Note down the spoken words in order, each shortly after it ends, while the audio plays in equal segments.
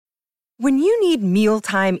When you need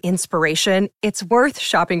mealtime inspiration, it's worth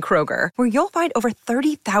shopping Kroger, where you'll find over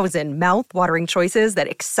 30,000 mouth-watering choices that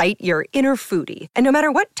excite your inner foodie. And no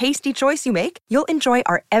matter what tasty choice you make, you'll enjoy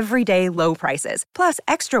our everyday low prices, plus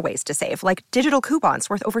extra ways to save, like digital coupons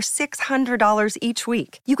worth over $600 each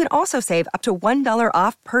week. You can also save up to $1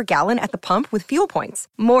 off per gallon at the pump with fuel points.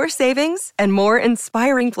 More savings and more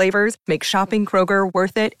inspiring flavors make shopping Kroger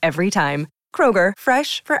worth it every time. Kroger,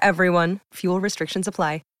 fresh for everyone. Fuel restrictions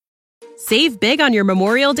apply. Save big on your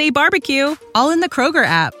Memorial Day barbecue, all in the Kroger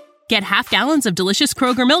app. Get half gallons of delicious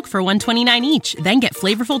Kroger milk for $1.29 each. Then get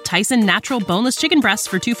flavorful Tyson natural boneless chicken breasts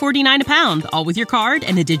for $2.49 a pound, all with your card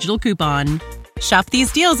and a digital coupon. Shop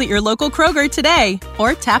these deals at your local Kroger today,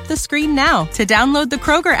 or tap the screen now to download the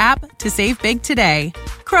Kroger app to save big today.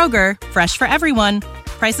 Kroger, fresh for everyone.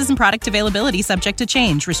 Prices and product availability subject to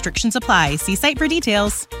change. Restrictions apply. See site for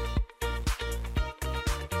details.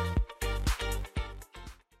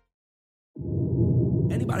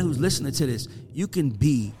 Anybody who's listening to this, you can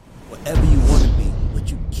be whatever you want to be, but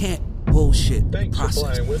you can't bullshit the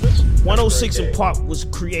process. 106 in Park was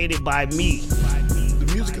created by me.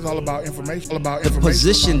 The music is all about information.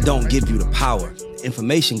 Position don't give you the power.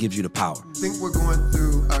 Information gives you the power. I think we're going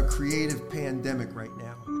through a creative pandemic right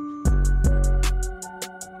now.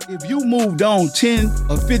 If you moved on 10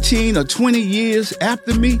 or 15 or 20 years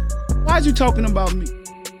after me, why are you talking about me?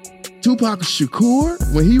 Tupac Shakur,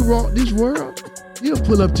 when he rocked this world, he'll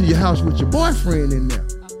pull up to your house with your boyfriend in there.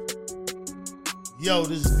 Yo,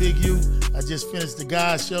 this is Big U. I just finished the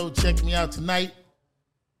Guys Show. Check me out tonight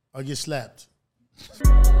or get slapped.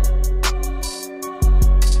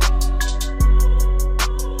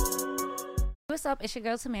 What's up? It's your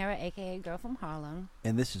girl Tamara, a.k.a. Girl from Harlem.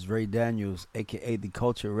 And this is Ray Daniels, a.k.a. the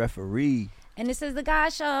Culture Referee. And this is the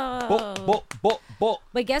Guys Show. Bo.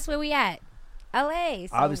 But guess where we at? LA.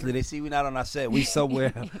 So. Obviously, they see we not on our set. We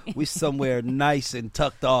somewhere nice and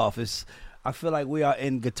tucked off. I feel like we are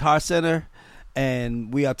in Guitar Center,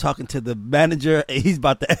 and we are talking to the manager, and he's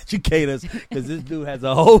about to educate us because this dude has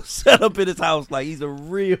a whole setup in his house. Like, he's a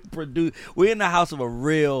real producer. We're in the house of a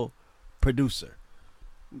real producer.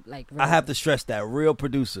 I have to stress that, real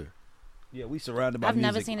producer. Yeah, we surrounded by I've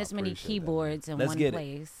music. never seen this many keyboards in one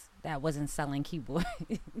place that wasn't selling keyboards.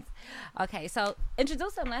 Okay, so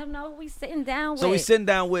introduce them. Let them know who we sitting down with. So we sitting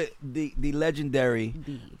down with the legendary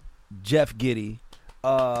Jeff Gitty.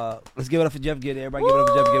 Let's give it up for Jeff Gitty. Everybody give it up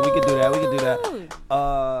for Jeff Gitty. We can do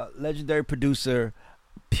that. Legendary producer,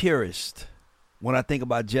 purist. When I think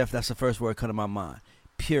about Jeff, that's the first word that comes to my mind.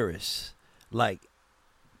 Purist. Like,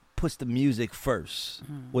 puts the music first.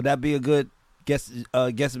 Would that be a good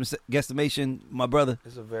guesstimation, my brother?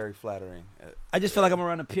 It's a very flattering. I just feel like I'm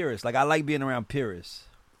around a purist. Like, I like being around purists.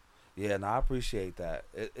 Yeah, no, I appreciate that.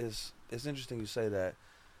 It's interesting you say that.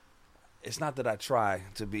 It's not that I try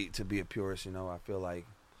to be a purist, you know. I feel like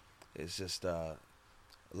it's just a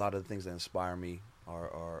lot of the things that inspire me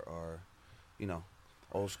are you know,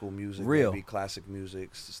 old school music, real maybe classic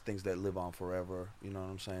music, things that live on forever. You know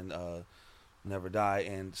what I'm saying? Never die.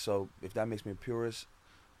 And so, if that makes me a purist,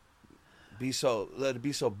 let it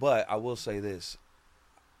be so. But I will say this: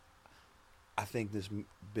 I think this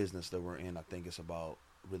business that we're in, I think it's about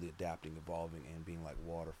really adapting, evolving, and being like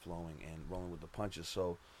water flowing and rolling with the punches.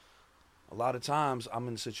 So, a lot of times I'm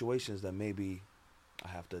in situations that maybe I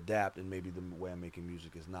have to adapt, and maybe the way I'm making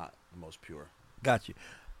music is not the most pure. Got you.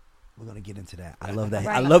 We're gonna get into that. I love that.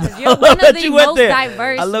 Right. I love that you went there. I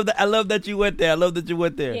love that you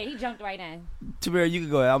went there. Yeah, he jumped right in. Tamara, you can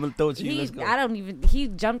go ahead. I'm gonna throw it to you. Let's go. He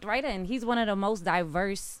jumped right in. He's one of the most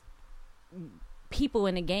diverse people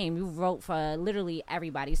in the game. You wrote for literally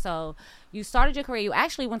everybody. So you started your career. You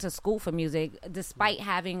actually went to school for music, despite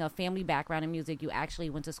having a family background in music. You actually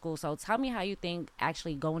went to school. So tell me how you think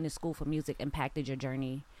actually going to school for music impacted your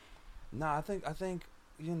journey. Nah, I think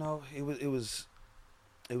you know, it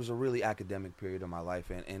was a really academic period of my life,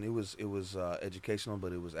 and it was educational,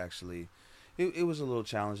 but it was actually it was a little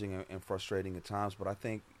challenging and frustrating at times. But I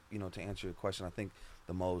think, you know, to answer your question, I think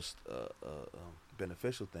the most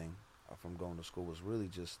beneficial thing from going to school was really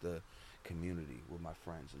just the community with my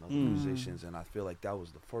friends and other musicians, and I feel like that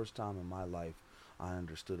was the first time in my life I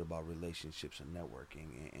understood about relationships and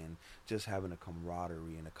networking and just having a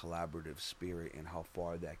camaraderie and a collaborative spirit, and how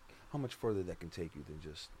much further that can take you than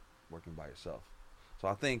just working by yourself. So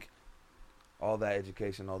I think all that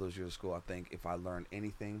education, all those years of school, I think if I learned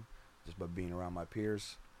anything just by being around my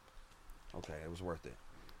peers, okay, it was worth it.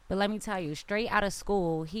 But let me tell you, straight out of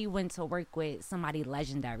school, he went to work with somebody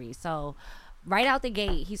legendary. So right out the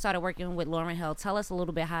gate, he started working with Lauryn Hill. Tell us a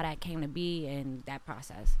little bit how that came to be and that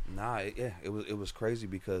process. Nah, it was crazy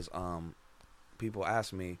because people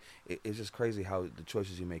ask me, it's just crazy how the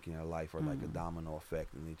choices you make in your life are like a domino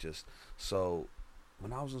effect, and it just so.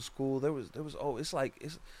 When I was in school, there was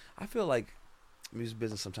I feel like music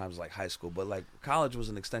business sometimes is like high school, but like college was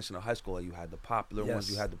an extension of high school. Like you had the popular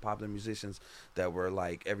ones, you had the popular musicians that were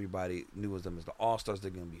like everybody knew them as the all-stars. They're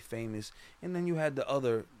gonna be famous, and then you had the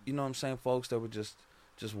other, you know what I'm saying, folks that were just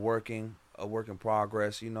working, a work in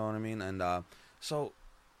progress. You know what I mean? And so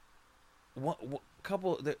there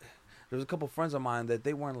was a couple friends of mine that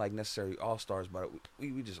they weren't like necessarily all-stars, but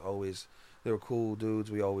we just always, they were cool dudes.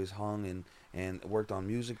 We always hung and worked on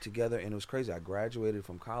music together, and it was crazy. I graduated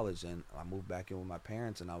from college, and I moved back in with my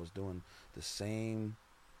parents, and I was doing the same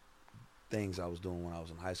things I was doing when I was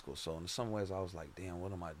in high school. So in some ways, I was like, damn,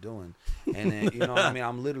 what am I doing? And then, you know what I mean?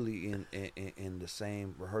 I'm literally in the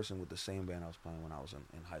same, rehearsing with the same band I was playing when I was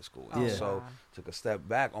in high school. And so took a step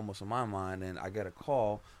back almost in my mind, and I get a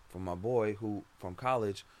call from my boy from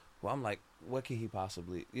college. Well, I'm like, what can he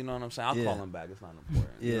possibly, you know what I'm saying? I'll call him back. It's not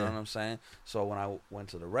important. You know what I'm saying? So when I went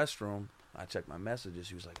to the restroom, I checked my messages.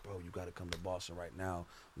 He was like, bro, you got to come to Boston right now.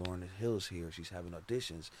 Lauryn Hill's here. She's having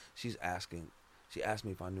auditions. She asked me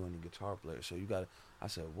if I knew any guitar players. So you got to, I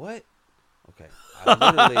said, what? Okay.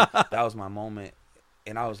 I literally, that was my moment.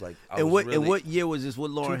 And I was like, and what year was this?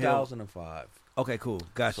 What Lauryn Hill? 2005. Okay, cool.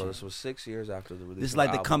 Gotcha. So this was 6 years after the release. This is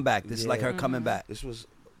like the comeback. This is like her coming back. This was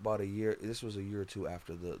about a year. This was a year or two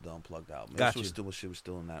after the Unplugged album. Gotcha. She was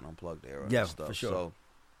still in that Unplugged era. Yeah, and stuff. for sure.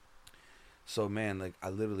 So man, like I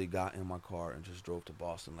literally got in my car and just drove to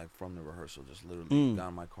Boston, like from the rehearsal. Just literally got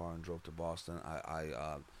in my car and drove to Boston.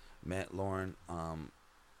 I met Lauryn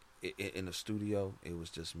in the studio. It was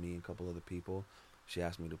just me and a couple other people. She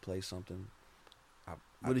asked me to play something.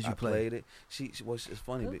 What did you play? Played it. She was. It's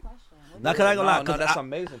funny. Good question. Not because I gonna lie. No, that's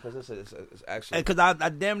amazing because it's actually. Because I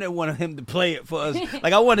damn near wanted him to play it for us.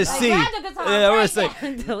 Like I want to see. Yeah, I want to say.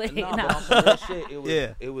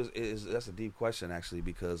 That's a deep question actually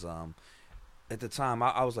because at the time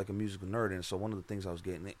I was like a musical nerd, and so one of the things I was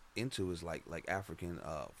getting into is like African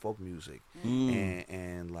folk music,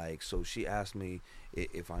 and like so she asked me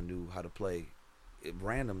if I knew how to play.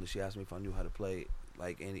 Randomly, she asked me if I knew how to play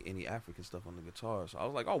like any African stuff on the guitar. So I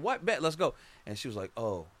was like, oh, what? Bet, let's go. And she was like,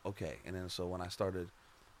 oh, okay. And then so when I started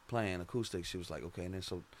playing acoustic, she was like, okay. And then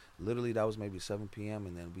so literally that was maybe 7 p.m.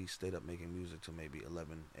 and then we stayed up making music till maybe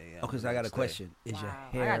 11 a.m. Oh, because I got a question. Is your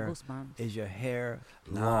hair? I got goosebumps. Is your hair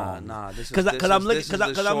long? Nah. Because I'm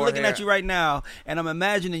looking at you right now, and I'm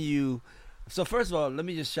imagining you. So first of all, let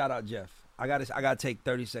me just shout out Jeff. I gotta take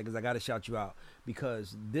 30 seconds. I gotta shout you out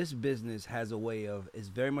because this business has a way of, it's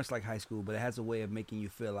very much like high school, but it has a way of making you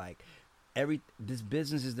feel like this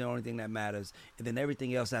business is the only thing that matters, and then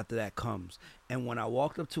everything else after that comes. And when I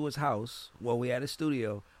walked up to his house, we had his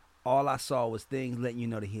studio, all I saw was things letting you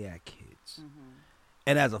know that he had kids.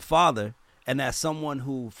 And as a father, and as someone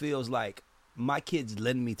who feels like my kids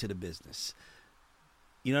lend me to the business,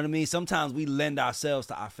 you know what I mean? Sometimes we lend ourselves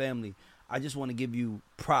to our family. I just want to give you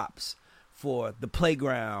props for the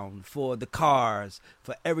playground, for the cars,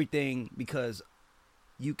 for everything, because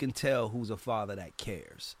you can tell who's a father that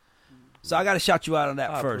cares. So I got to shout you out on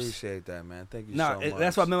that first. I appreciate that, man. Thank you so much.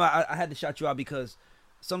 That's why I remember I had to shout you out because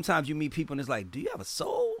sometimes you meet people and it's like, do you have a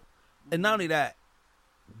soul? And not only that,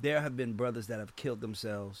 there have been brothers that have killed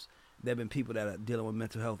themselves. There have been people that are dealing with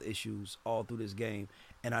mental health issues all through this game.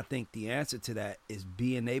 And I think the answer to that is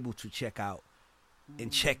being able to check out and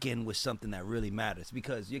check in with something that really matters,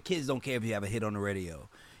 because your kids don't care if you have a hit on the radio.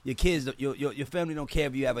 Your kids, your family don't care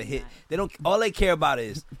if you have a hit. They don't. All they care about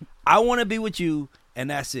is, I want to be with you, and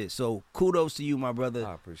that's it. So kudos to you, my brother.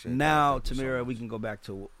 I appreciate now, that. Tamira, we can go back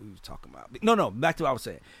to what we were talking about. No, back to what I was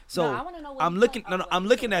saying. So I wanna know what I'm you looking. thought about I'm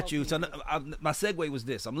looking at folk you. So music. my segue was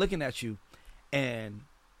this. I'm looking at you, and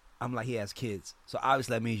I'm like, he has kids. So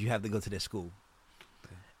obviously that means you have to go to their school.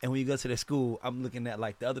 And when you go to their school, I'm looking at,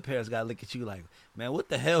 like, the other parents got to look at you like, man, what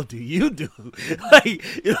the hell do you do? Like, you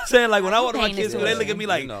know what I'm saying? Like, when I walk to my kids' school, they look at me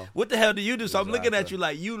like, what the hell do you do? So I'm looking at you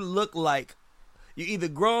like, you look like you either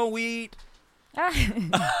growing weed. You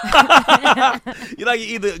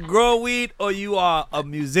either growing weed or you are a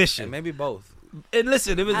musician. And maybe both. And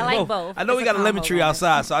listen, if it's I like both. I know It's we a got a lemon combo tree moment.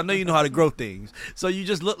 outside, so I know you know how to grow things. So you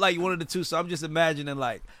just look like one of the two. So I'm just imagining,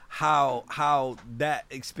 like, how that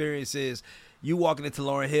experience is. You walking into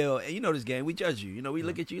Lauryn Hill, and you know this game, we judge you. You know, we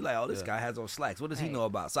look at you like, oh, this guy has on slacks. What does he know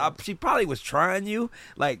about? So she probably was trying you.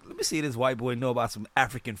 Like, let me see this white boy know about some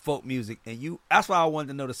African folk music. And that's why I wanted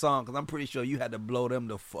to know the song, because I'm pretty sure you had to blow them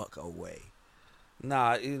the fuck away.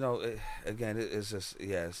 Nah, you know, it's just,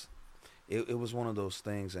 yes. It was one of those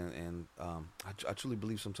things, and I truly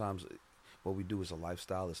believe sometimes what we do is a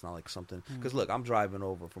lifestyle. It's not like something. Because look, I'm driving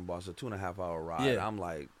over from Boston, 2.5 hour ride. Yeah. I'm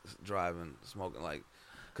like driving, smoking, like,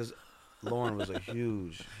 because Lauren was a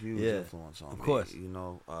huge influence on me. Of course. You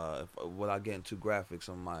know, without getting too graphic,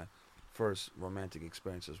 some of my first romantic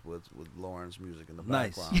experiences with Lauren's music in the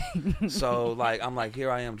background. So like I'm like,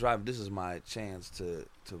 here I am driving. This is my chance to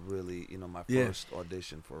really, you know, my first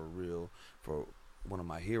audition for one of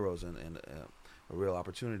my heroes and a real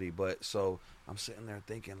opportunity. But so I'm sitting there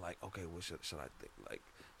thinking like, okay, what should I think? Like,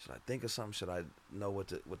 should I think of something? Should I know what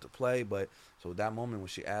to play? But so that moment when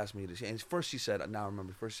she asked me to, and first she said, now I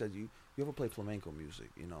remember, first she said, you ever play flamenco music?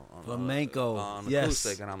 You know, Flamenco, on yes.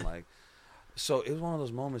 acoustic, and I'm like. So it was one of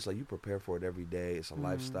those moments like you prepare for it every day. It's a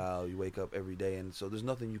lifestyle. You wake up every day, and so there's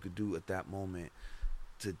nothing you could do at that moment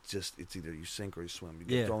to just. It's either you sink or you swim. You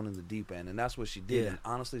get thrown in the deep end, and that's what she did. And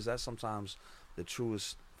honestly, that's sometimes the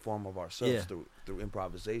truest form of ourselves through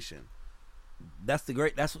improvisation. That's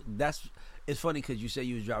it's funny because you said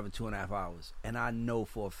you was driving 2.5 hours, and I know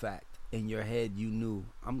for a fact in your head you knew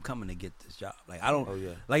I'm coming to get this job. Like I don't. Oh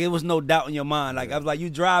yeah. Like it was no doubt in your mind. Like I was like, you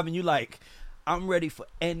driving, you like. I'm ready for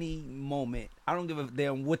any moment. I don't give a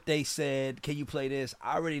damn what they said. Can you play this?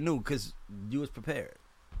 I already knew because you was prepared.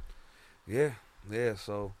 Yeah.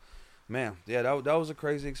 So, man, that was a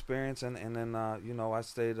crazy experience, and then you know, I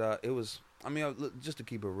stayed. It was. I mean, just to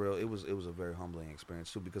keep it real, it was a very humbling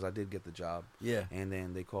experience too because I did get the job. Yeah. And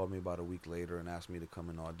then they called me about a week later and asked me to come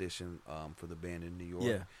and audition for the band in New York.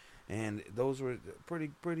 Yeah. And those were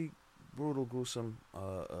pretty brutal, gruesome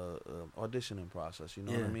auditioning process, you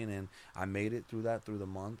know what I mean? And I made it through the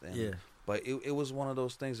month. And, but it was one of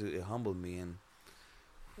those things, it humbled me. And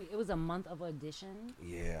it was a month of audition?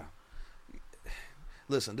 Yeah.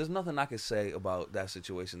 Listen, there's nothing I can say about that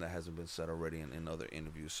situation that hasn't been said already in other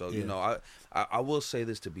interviews. So, you know, I will say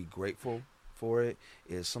this to be grateful for it,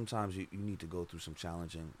 is sometimes you need to go through some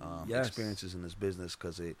challenging experiences in this business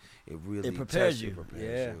because it really prepares you.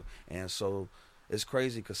 And so it's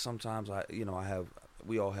crazy because sometimes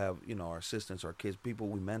we all have, you know, our assistants, our kids, people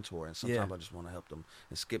we mentor, and sometimes I just want to help them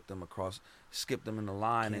and skip them in the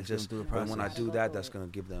line, and just when I do that, that's gonna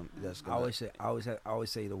give them. I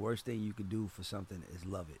always say the worst thing you could do for something is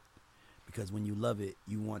love it, because when you love it,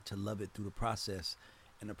 you want to love it through the process,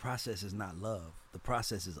 and the process is not love. The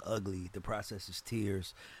process is ugly. The process is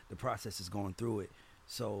tears. The process is going through it.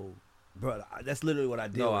 So, bro, that's literally what I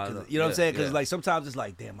did. You know what I'm saying? Because like sometimes it's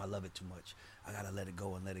like, damn, I love it too much. I gotta let it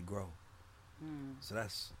go and let it grow. So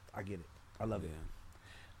I get it. I love it.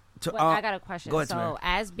 I got a question. Go ahead, so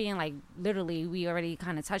as being like, literally, we already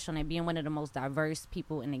kind of touched on it, being one of the most diverse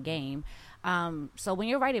people in the game. So when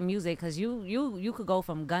you're writing music, because you could go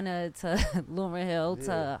from Gunna to Lauryn Hill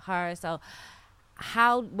to her. So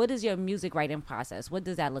what is your music writing process? What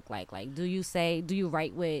does that look like? Like, do you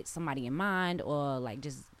write with somebody in mind, or like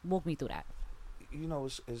just walk me through that? You know,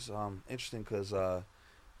 it's interesting because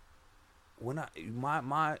when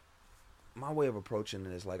my way of approaching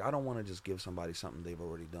it is like, I don't want to just give somebody something they've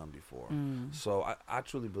already done before. So I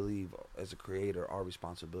truly believe as a creator, our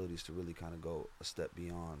responsibility is to really kind of go a step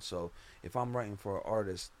beyond. So if I'm writing for an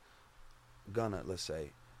artist, Gunna, let's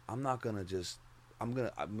say, I'm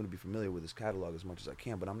gonna be familiar with his catalog as much as I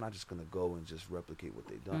can, but I'm not just gonna go and just replicate what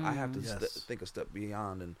they've done. I have to think a step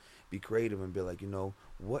beyond and be creative and be like, you know,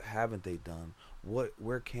 what haven't they done?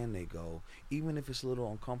 Where can they go? Even if it's a little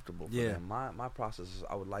uncomfortable for them. My process is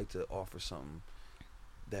I would like to offer something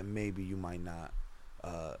that maybe you might not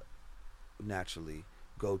naturally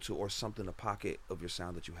go to, or something, a pocket of your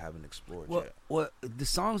sound that you haven't explored yet. Well, the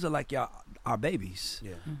songs are like our babies.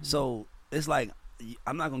 Yeah. So it's like,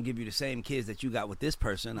 I'm not gonna give you the same kids that you got with this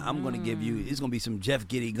person. I'm gonna give you. It's gonna be some Jeff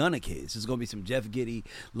Gitty Gunna kids. It's gonna be some Jeff Gitty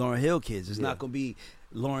Lauryn Hill kids. It's not gonna be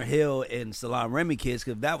Lauryn Hill and Salaam Remi kids.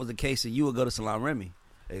 Because if that was the case, then you would go to Salaam Remi.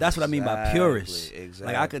 That's what I mean by purist.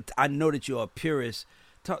 Exactly. Like I know that you're a purist.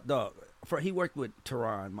 He worked with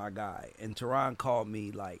Tehran, my guy, and Tehran called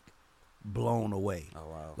me like blown away. Oh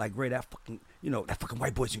wow! Like, Ray, that fucking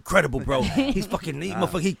white boy's incredible, bro. He's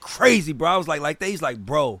he crazy, bro. I was like that. He's like,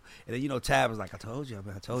 bro. And then Tab was like, I told you.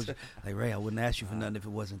 Like, Ray, I wouldn't ask you for nothing if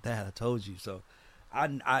it wasn't that. I told you. So I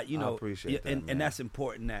appreciate that, and that's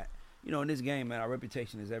important. That in this game, man, our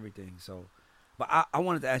reputation is everything. So, but I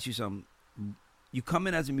wanted to ask you something. You come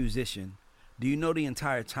in as a musician. Do you know the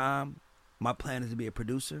entire time my plan is to be a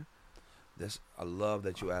producer? I love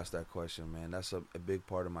that you asked that question, man. That's a big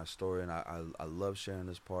part of my story, and I love sharing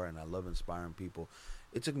this part, and I love inspiring people.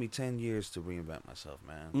 It took me 10 years to reinvent myself,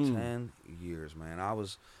 man. 10 years, man.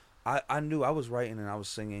 I knew I was writing and I was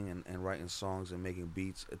singing and writing songs and making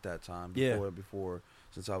beats at that time before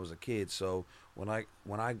since I was a kid. So when I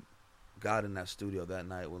got in that studio that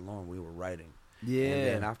night with Lauren, we were writing. Yeah. And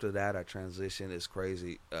then after that, I transitioned. It's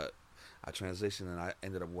crazy. I transitioned and I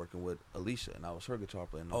ended up working with Alicia, and I was her guitar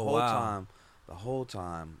player. And the whole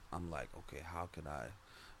time, I'm like, okay, how could I?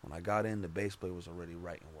 When I got in, the bass player was already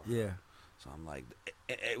writing work. Yeah. So I'm like,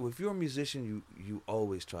 if you're a musician, you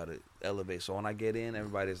always try to elevate. So when I get in,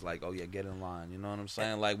 everybody's like, oh yeah, get in line. You know what I'm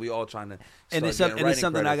saying? Like we all trying to. It's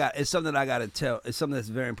something I got to tell. It's something that's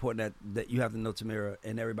very important that you have to know, Tamira,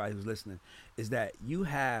 and everybody who's listening, is that you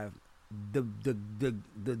have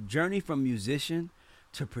the journey from musician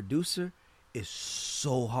to producer is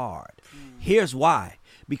so hard. Here's why.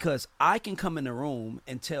 Because I can come in the room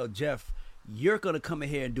and tell Jeff, you're going to come in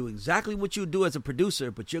here and do exactly what you do as a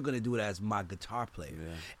producer, but you're going to do it as my guitar player.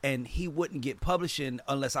 Yeah. And he wouldn't get publishing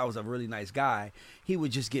unless I was a really nice guy. He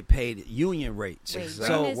would just get paid union rates.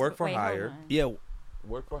 Exactly. So work for hire. Yeah.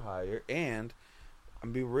 Work for hire. And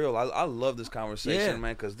I'm being real. I love this conversation,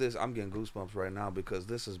 man, because I'm getting goosebumps right now because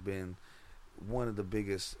this has been one of the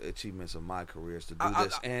biggest achievements of my career is to do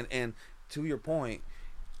this. And to your point,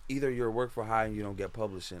 either you're work for hire and you don't get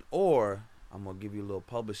publishing, or I'm gonna give you a little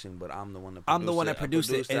publishing, but I'm the one that produced I'm the one that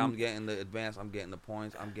produced it. I'm getting the advance. I'm getting the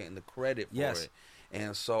points. I'm getting the credit for it.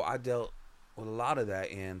 And so I dealt with a lot of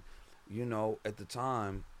that. And at the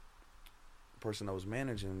time, the person that was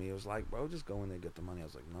managing me was like, "Bro, just go in there and get the money." I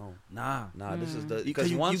was like, "No, nah. This is the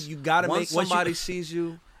because once somebody sees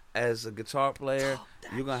you as a guitar player,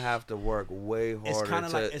 you're gonna have to work way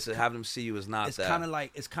harder to have them see you as not that."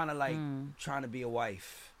 It's kind of like trying to be a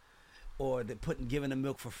wife. Or giving the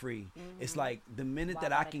milk for free. Mm-hmm. It's like the minute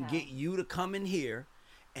that I can get you to come in here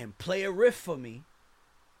and play a riff for me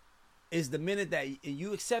is the minute that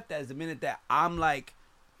you accept that is the minute that I'm like,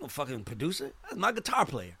 no fucking producer. That's my guitar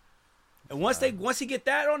player. And once he get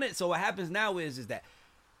that on it, so what happens now is that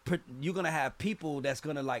you're gonna have people that's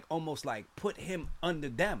gonna like almost like put him under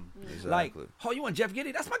them. Exactly. Like, oh, you want Jeff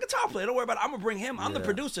Gitty? That's my guitar player. Don't worry about it. I'm gonna bring him. I'm the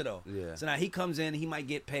producer though. Yeah. So now he comes in, he might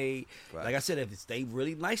get paid. Right. Like I said, if they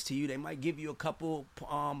really nice to you, they might give you a couple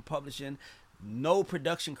publishing, no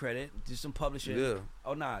production credit, just some publishing. Yeah.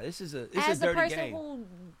 Oh nah, this is a dirty game. As a person who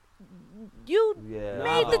you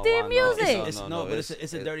made the damn music.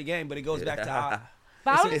 It's a dirty game, but it goes back to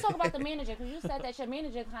But I want to talk about the manager because you said that your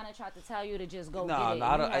manager kind of tried to tell you to just go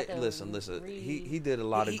get it. Listen. He did a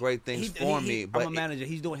lot of great things for me. But I'm a manager.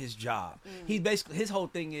 He's doing his job. He basically his whole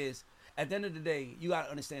thing is at the end of the day you got to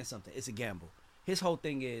understand something. It's a gamble. His whole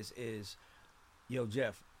thing is yo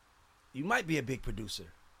Jeff, you might be a big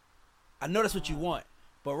producer. I know that's what you want.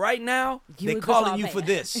 But right now, they're calling you for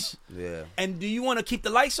this. Yeah. And do you want to keep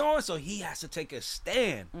the lights on? So he has to take a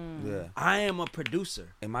stand. Yeah. I am a producer.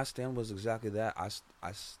 And my stand was exactly that.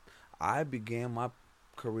 I began my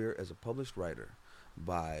career as a published writer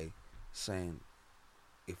by saying,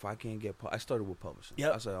 if I can't get, I started with publishing.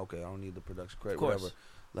 Yep. I said, okay, I don't need the production credit, whatever.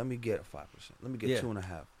 Let me get 5%. Let me get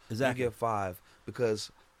 2.5%. Exactly. Let me get 5%,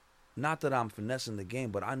 because not that I'm finessing the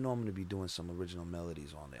game, but I know I'm going to be doing some original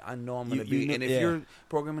melodies on it. I know I'm going to be, and if you're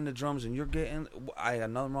programming the drums and you're getting, I got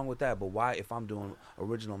nothing wrong with that. But why, if I'm doing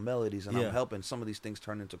original melodies and I'm helping some of these things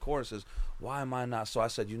turn into choruses, why am I not? So I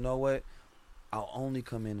said, you know what? I'll only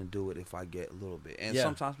come in and do it if I get a little bit. And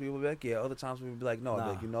sometimes people will be like, other times people will be like, no. I'll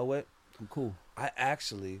be like, you know what? I'm cool. I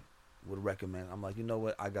actually would recommend. I'm like, you know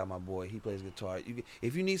what? I got my boy. He plays guitar.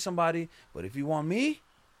 If you need somebody, but if you want me.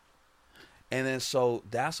 And then so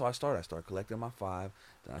that's how I started. I started collecting my 5,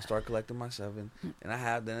 then I started collecting my 7, and I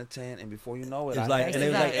had then a 10, and before you know it, they're like,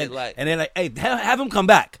 hey, have him come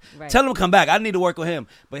back. Right. Tell him to come back. I need to work with him.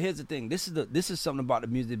 But here's the thing: this is something about the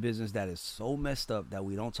music business that is so messed up that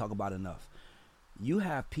we don't talk about enough. You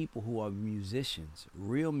have people who are musicians,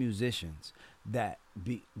 real musicians, that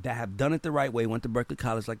have done it the right way, went to Berklee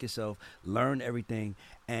College like yourself, learned everything,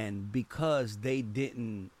 and because they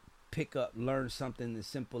didn't learn something as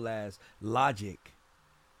simple as logic,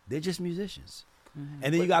 they're just musicians. Mm-hmm.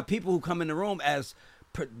 And then you got people who come in the room as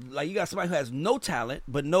like you got somebody who has no talent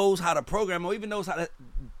but knows how to program or even knows how to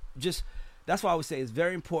just. That's why I would say it's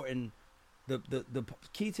very important. The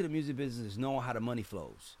key to the music business is knowing how the money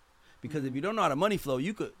flows, because if you don't know how the money flow,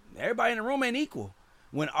 everybody in the room ain't equal.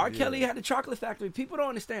 When R. Kelly had the Chocolate Factory, people don't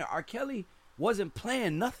understand. R. Kelly wasn't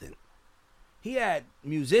playing nothing. He had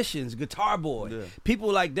musicians, guitar boy,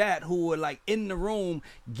 people like that who were like in the room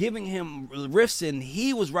giving him riffs, and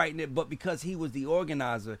he was writing it, but because he was the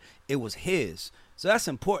organizer, it was his. So that's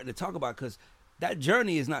important to talk about, because that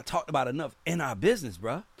journey is not talked about enough in our business,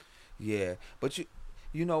 bro. Yeah, but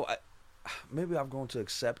maybe I've grown to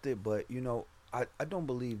accept it, but I don't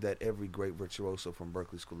believe that every great virtuoso from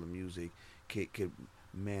Berklee School of Music could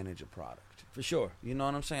manage a product. For sure. You know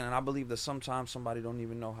what I'm saying? And I believe that sometimes somebody don't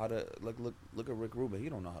even know how to look at Rick Rubin. He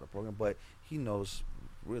don't know how to program, but he knows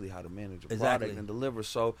really how to manage a Exactly. product and deliver.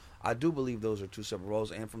 So I do believe those are two separate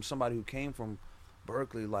roles. And from somebody who came from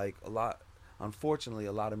Berkeley, like unfortunately,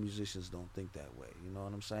 a lot of musicians don't think that way. You know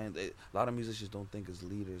what I'm saying? A lot of musicians don't think as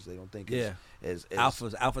leaders. They don't think as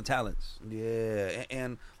alpha talents. Yeah,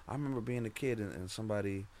 and I remember being a kid and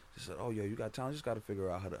somebody just said, "Oh, yo, you got talent. You just got to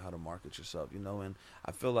figure out how to market yourself." You know, and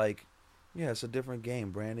I feel like, yeah, it's a different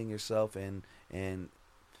game, branding yourself and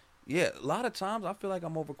yeah, a lot of times I feel like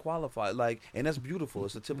I'm overqualified. Like, and that's beautiful.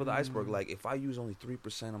 It's the tip of the iceberg. Like, if I use only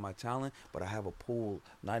 3% of my talent, but I have a pool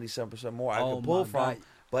 97% more I can pull from. God.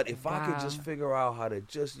 But if I could just figure out how to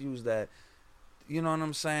just use that, you know what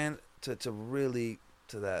I'm saying, to really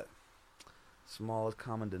to that smallest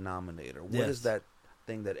common denominator. What is that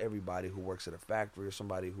thing that everybody who works at a factory or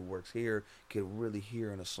somebody who works here can really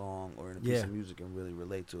hear in a song or in a piece of music and really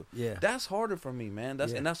relate to? Yeah, that's harder for me, man.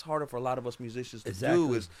 And that's harder for a lot of us musicians to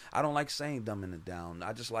do. Is I don't like saying dumbing it down.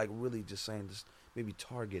 I just like really just saying just maybe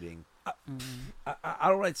targeting. I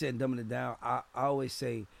don't like saying dumbing it down. I always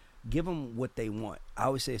say give them what they want. I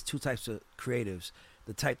always say it's two types of creatives: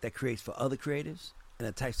 the type that creates for other creatives and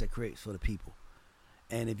the types that creates for the people.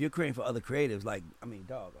 And if you're creating for other creatives, like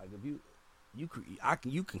if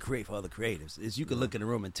you can create for other creatives. You can look in the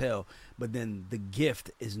room and tell, but then the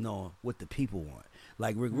gift is knowing what the people want.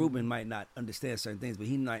 Like Rick Rubin might not understand certain things, but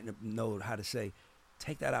he might know how to say,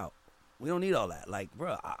 take that out. We don't need all that. Like,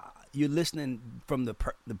 bro, you're listening from the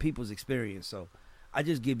people's experience. So I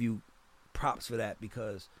just give you props for that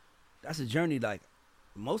because that's a journey. Like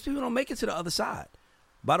most people don't make it to the other side.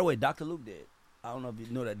 By the way, Dr. Luke did. I don't know if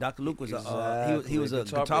you know that. Dr. Luke was he was a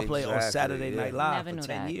guitar player on Saturday Night Live for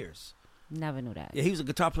 10 years. Never knew that. Yeah, he was a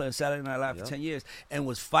guitar player on Saturday Night Live for 10 years and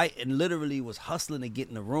was fighting, literally was hustling to get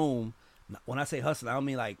in the room. When I say hustling, I don't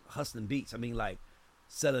mean like hustling beats. I mean like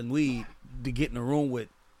selling weed to get in the room with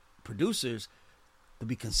producers to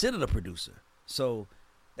be considered a producer. So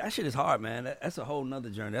that shit is hard, man. That's a whole nother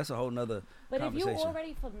journey. That's a whole nother conversation. If you're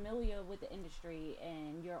already familiar with the industry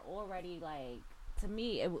and you're already like, to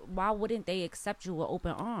me, why wouldn't they accept you with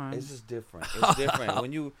open arms? It's just different. It's different.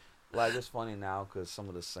 When you, like, it's funny now because some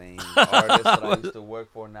of the same artists that I used to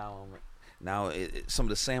work for some of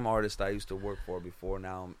the same artists I used to work for before,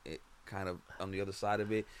 now I'm kind of on the other side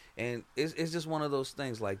of it. And it's just one of those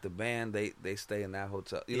things, like the band, they stay in that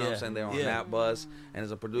hotel. You know what I'm saying? They're on that bus, and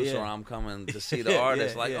as a producer, I'm coming to see the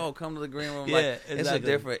artist. Oh, come to the green room. Like, exactly. It's a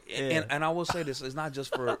different. And I will say this, it's not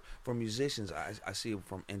just for musicians. I see it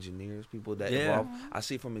from engineers, people that evolve. I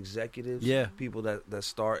see it from executives, people that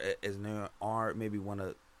start as new art, maybe want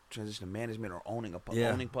to transition to management or owning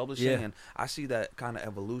publishing. And I see that kind of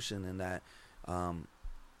evolution in that.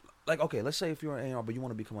 Like, okay, let's say if you're an A&R, but you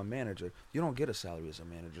want to become a manager, you don't get a salary as a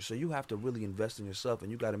manager. So you have to really invest in yourself,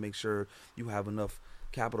 and you got to make sure you have enough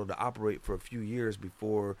capital to operate for a few years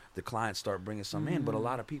before the clients start bringing some in. But a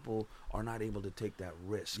lot of people are not able to take that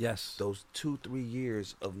risk. Yes. Those 2-3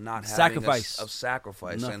 years of not having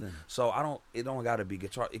sacrifice. Nothing. And so it don't got to be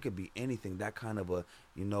guitar. It could be anything. That kind of a,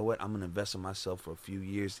 you know what, I'm going to invest in myself for a few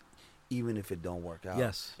years, even if it don't work out.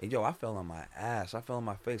 Yes. And I fell on my ass. I fell on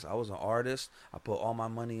my face. I was an artist. I put all my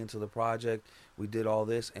money into the project. We did all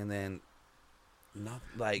this, and then,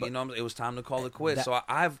 it was time to call it quits. So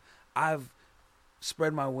I've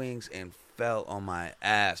spread my wings and fell on my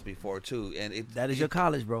ass before too. And that is your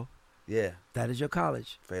college, bro. Yeah. That is your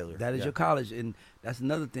college. Failure. That is your college, and that's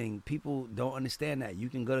another thing. People don't understand that. You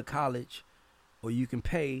can go to college, or you can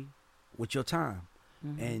pay with your time.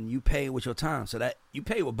 And you pay with your time, so that you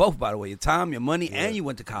pay with both, by the way, your time, your money, and you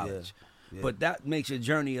went to college. But that makes your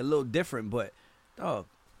journey a little different. But dog,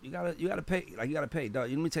 you gotta pay. Like, you gotta pay, dog.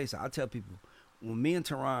 Let me tell you something. I tell people, when me and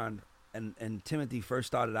Teron and Timothy first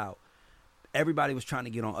started out, everybody was trying to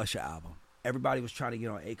get on Usher album. Everybody was trying to get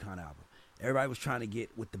on Akon album. Everybody was trying to get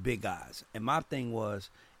with the big guys. And my thing was,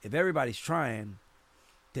 if everybody's trying,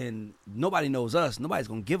 then nobody knows us. Nobody's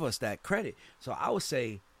gonna give us that credit. So I would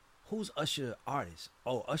say, who's Usher artist?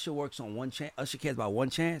 Oh, Usher works on One Chance. Usher cares about One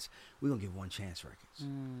Chance. We're going to get One Chance records.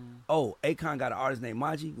 Oh, Akon got an artist named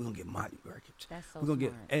Maji. We're going to get Maji records. That's so we're gonna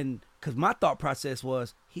smart. And because my thought process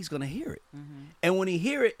was, he's going to hear it. And when he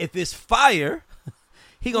hear it, if it's fire,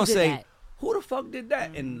 he going to say, that? Who the fuck did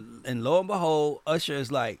that? And lo and behold, Usher is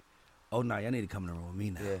like, oh, no, y'all need to come in the room with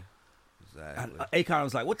me now. Yeah, exactly. Akon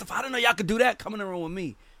was like, what the fuck? I didn't know y'all could do that. Come in the room with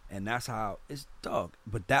me. And that's how it's dog.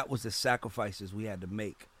 But that was the sacrifices we had to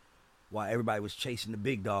make. While everybody was chasing the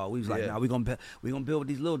big dog, we was like, "Nah, we gonna build with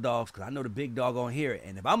these little dogs because I know the big dog gonna hear it.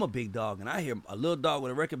 And if I'm a big dog and I hear a little dog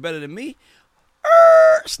with a record better than me,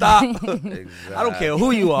 stop. Exactly. I don't care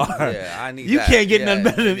who you are. I need you that. Can't get nothing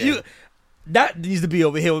better than you. That needs to be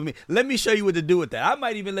over here with me. Let me show you what to do with that. I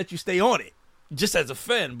might even let you stay on it. just as a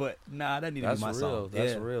fan, but nah, that needed to be my real. song.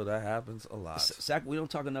 That's real. That happens a lot. We don't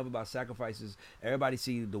talk enough about sacrifices. Everybody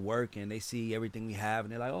see the work and they see everything we have,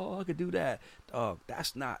 and they're like, "Oh, I could do that."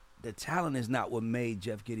 That's not the talent. Is not what made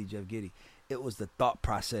Jeff Gitty Jeff Gitty. It was the thought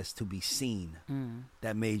process to be seen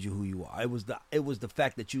that made you who you are. It was the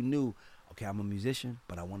fact that you knew, okay, I'm a musician,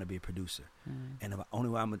 but I want to be a producer, and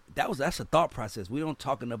that's a thought process. We don't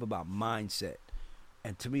talk enough about mindset.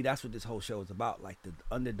 And to me, that's what this whole show is about, like the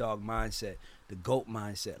underdog mindset, the GOAT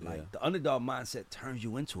mindset. Like the underdog mindset turns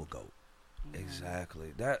you into a GOAT.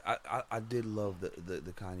 Exactly. That I did love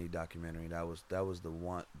the Kanye documentary. That was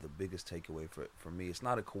the biggest takeaway for me. It's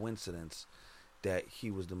not a coincidence that he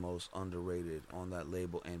was the most underrated on that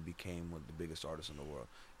label and became one of the biggest artists in the world.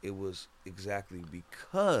 It was exactly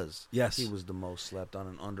because he was the most slept on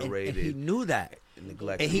and underrated. And he knew that.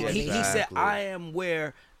 Neglected. And he said, I am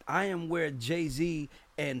where Jay-Z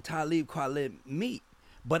and Talib Kweli meet.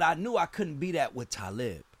 But I knew I couldn't be that with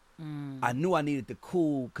Talib. I knew I needed the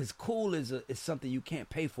cool, because cool is something you can't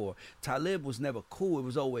pay for. Talib was never cool. It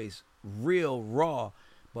was always real, raw.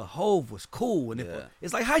 But Hove was cool. And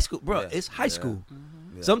it's like high school, bro. It's high school.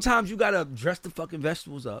 Yeah. Sometimes you got to dress the fucking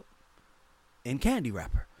vegetables up in candy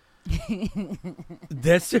wrapper.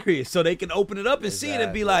 That's serious. So they can open it up and see it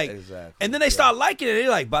and be like, and then they start liking it. They're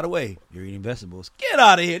like, by the way, you're eating vegetables. Get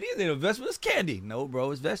out of here. These ain't vegetables. It's candy. No,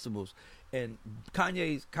 bro, it's vegetables. And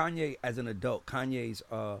Kanye as an adult, Kanye's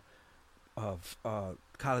College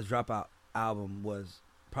Dropout album was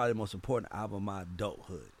probably the most important album of my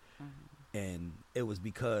adulthood. And it was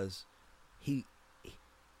because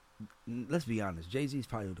let's be honest, Jay-Z's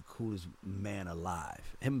probably the coolest man alive.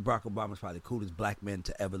 Him and Barack Obama's probably the coolest black men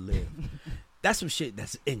to ever live. That's some shit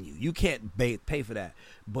that's in you. You can't pay for that.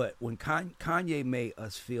 But when Kanye made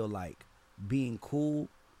us feel like being cool,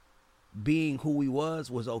 being who we was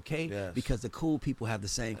okay, because the cool people have the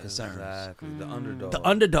same concerns. Exactly. The underdog. The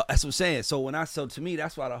underdog. That's what I'm saying. So to me,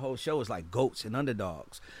 that's why the whole show is like goats and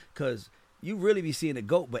underdogs. Because you really be seeing a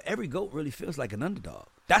GOAT, but every GOAT really feels like an underdog.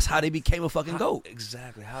 That's how they became a fucking GOAT.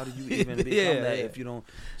 Exactly. How do you even become that if you don't?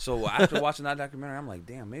 So after watching that documentary, I'm like,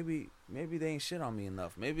 damn, maybe they ain't shit on me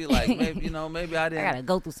enough. Maybe maybe I didn't. I gotta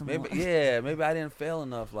go through some more. Maybe I didn't fail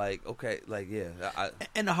enough. Like, okay,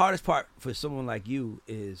 and the hardest part for someone like you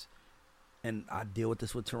is, and I deal with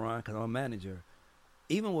this with Teron because I'm a manager.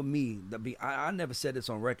 Even with me, I never said this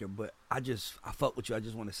on record, but I fuck with you. I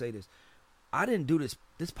just want to say this. I didn't do this.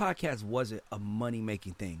 This podcast wasn't a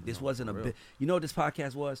money-making thing. This wasn't a bit. You know what this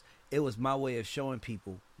podcast was? It was my way of showing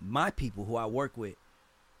people, my people who I work with,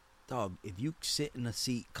 dog, if you sit in a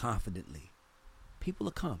seat confidently, people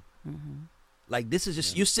will come. Like, this is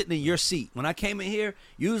just, you sitting in your seat. When I came in here,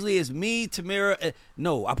 usually it's me, Tamira.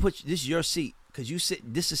 No, this is your seat because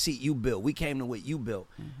this is a seat you built. We came to what you built.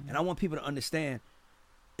 And I want people to understand,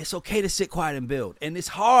 it's okay to sit quiet and build. And it's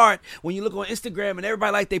hard when you look on Instagram and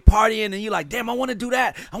everybody like they partying and you're like, damn, I want to do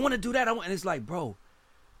that. I want to do that. And it's like, bro,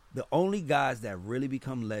 the only guys that really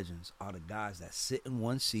become legends are the guys that sit in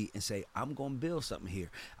one seat and say, I'm going to build something here.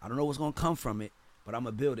 I don't know what's going to come from it, but I'm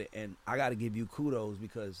going to build it. And I got to give you kudos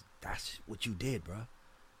because that's what you did, bro.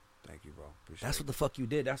 Thank you, bro. That's what the fuck you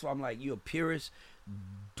did. That's why I'm like, you're a purist.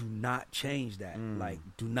 Do not change that. Like,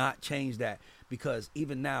 do not change that. Because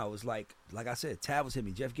even now, it's like I said, Tab was hitting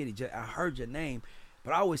me, Jeff Gitty. I heard your name,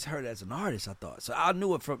 but I always heard it as an artist, I thought. So I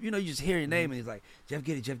knew it from, you just hear your name, and he's like, Jeff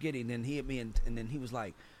Gitty. And then he hit me, and then he was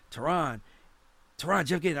like, Teron,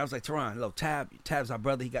 Jeff Gitty. And I was like, Teron, look, Tab's our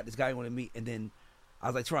brother. He got this guy he wanted to meet. And then I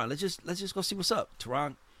was like, Teron, let's just go see what's up.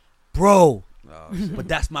 Teron, bro. But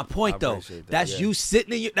that's my point, though. That's you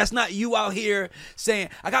sitting in that's not you out here saying,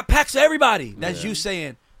 I got packs for everybody. That's you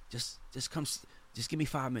saying, just come, just give me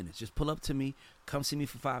 5 minutes. Just pull up to me, come see me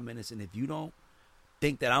for 5 minutes. And if you don't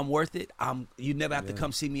think that I'm worth it, you never have to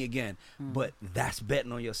come see me again. But that's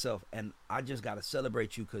betting on yourself. And I just got to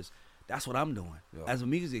celebrate you because that's what I'm doing as a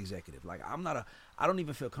music executive. Like, I don't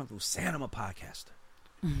even feel comfortable saying I'm a podcaster.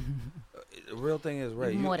 The real thing is,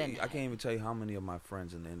 Ray, More than I can't even tell you how many of my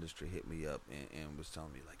friends in the industry hit me up and was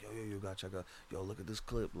telling me, like, yo, you gotta check out, look at this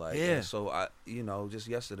clip. Like, and so I, just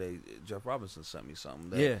yesterday, Jeff Robinson sent me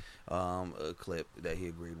something a clip that he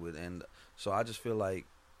agreed with. And so I just feel like,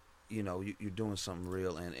 you're doing something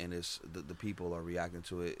real, and it's the people are reacting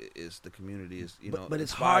to it. It's the community is, but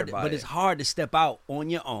it's hard. But it's hard to step out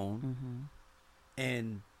on your own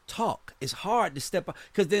and talk. It's hard to step up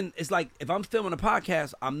because then it's like if I'm filming a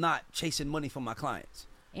podcast, I'm not chasing money from my clients.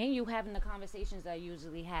 And you having the conversations that I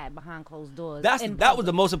usually had behind closed doors. That was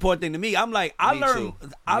the most important thing to me. I'm like, I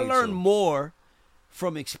learned more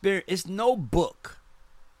from experience. It's no book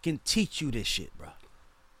can teach you this shit, bro.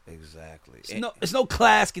 Exactly. It's no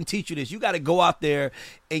class can teach you this. You got to go out there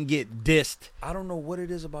and get dissed. I don't know what it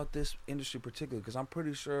is about this industry particularly, because I'm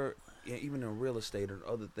pretty sure even in real estate or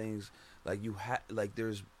other things, like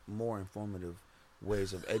there's more informative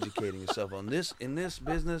ways of educating yourself on this. In this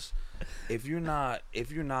business, if you're not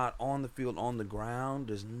on the field, on the ground,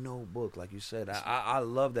 there's no book. Like you said, I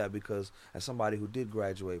love that, because as somebody who did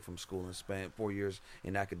graduate from school and spent 4 years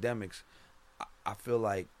in academics, I feel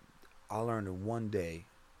like I learned in one day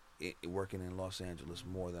working in Los Angeles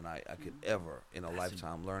more than I could ever in a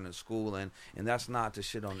lifetime learn in school, and that's not to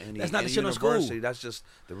shit on any. That's not to shit on university. school. That's just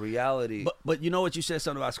the reality. But you know what, you said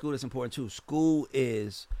something about school that's important too. School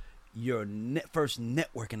is your first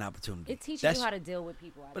networking opportunity. It teaches you how to deal with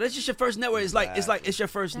people. But it's just your first network. It's like it's your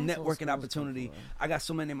first That's networking opportunity. I got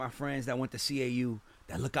so many of my friends that went to CAU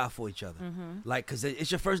that look out for each other. Like, because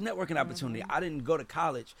it's your first networking opportunity. I didn't go to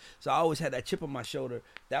college, so I always had that chip on my shoulder.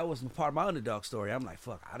 That was part of my underdog story. I'm like,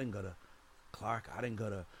 fuck, I didn't go to Clark. I didn't go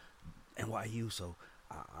to NYU, so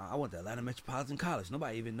I went to Atlanta Metropolitan College.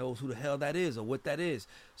 Nobody even knows who the hell that is or what that is.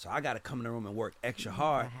 So I got to come in the room and work extra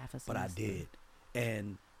hard, but I did.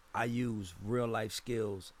 And I use real life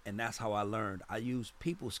skills, and that's how I learned. I use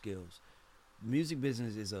people skills. Music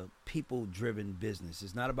business is a people-driven business.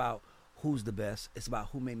 It's not about who's the best. It's about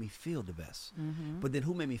who made me feel the best. But then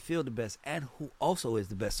who made me feel the best and who also is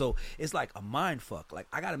the best. So it's like a mind fuck. Like,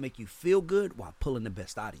 I got to make you feel good while pulling the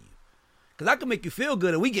best out of you. Because I can make you feel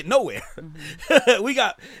good and we get nowhere.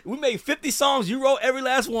 We made 50 songs. You wrote every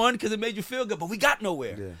last one because it made you feel good, but we got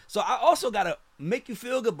nowhere. Yeah. So I also got to make you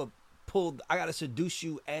feel good, but I got to seduce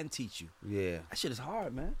you and teach you. Yeah. That shit is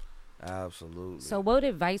hard, man. Absolutely. So what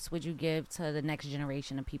advice would you give to the next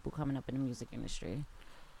generation of people coming up in the music industry?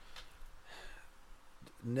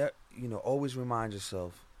 Always remind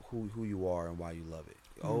yourself who you are and why you love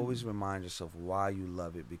it. Always remind yourself why you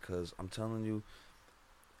love it, because I'm telling you,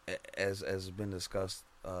 as has been discussed,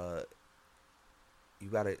 you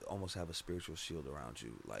got to almost have a spiritual shield around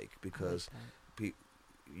you, like, because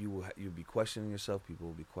you'll be questioning yourself, people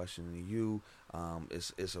will be questioning you.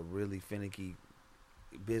 It's a really finicky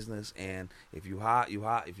business, and if you hot, you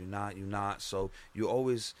hot. If you're not, you're not. So you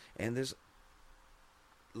always, and there's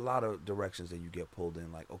a lot of directions that you get pulled in,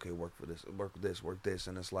 like, okay, work for this, work this,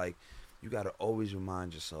 and it's like you got to always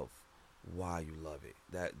remind yourself why you love it.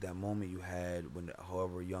 That moment you had when,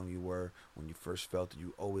 however young you were, when you first felt it,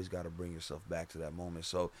 you always got to bring yourself back to that moment.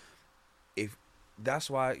 So if that's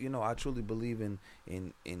why, I truly believe in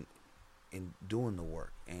doing the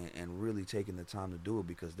work and really taking the time to do it,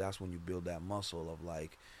 because that's when you build that muscle of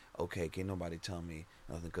like, okay, can't nobody tell me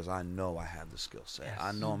nothing, because I know I have the skill set. Yes.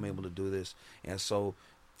 I know I'm able to do this. And so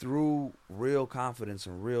through real confidence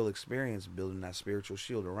and real experience, building that spiritual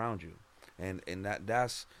shield around you, and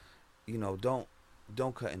that's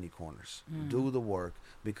don't cut any corners. Do the work,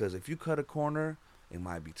 because if you cut a corner, it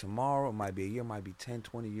might be tomorrow, it might be a year, it might be 10,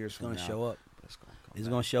 20 years from now. It's going to show up. It's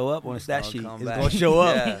going to show up on the stat sheet. It's going to show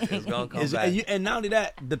up. Yeah, it's going to come back. And not only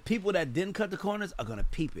that, the people that didn't cut the corners are going to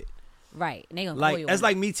peep it. Right. And they going to like, it's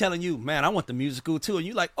like me telling you, man, I went to music school too. And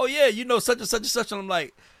you like, oh yeah, such and such and such. And I'm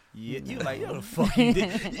like, yeah, you like, yo, the fuck you did.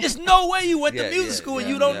 There's no way you went to music school and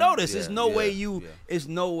you don't know this. There's no way it's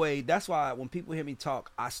no way. That's why when people hear me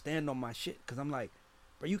talk, I stand on my shit, because I'm like,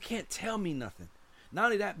 bro, you can't tell me nothing. Not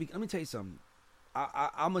only that, let me tell you something.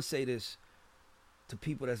 I'm going to say this to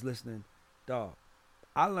people that's listening. Dog,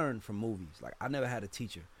 I learned from movies. Like, I never had a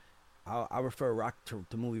teacher. I refer to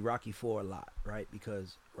the movie Rocky IV a lot, right?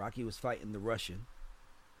 Because Rocky was fighting the Russian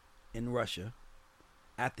in Russia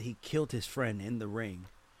after he killed his friend in the ring.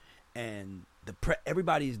 And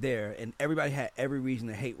everybody's there, and everybody had every reason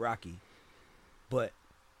to hate Rocky, but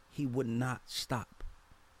he would not stop.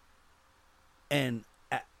 And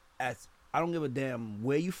as I don't give a damn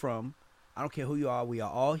where you from, I don't care who you are. We are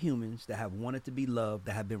all humans that have wanted to be loved,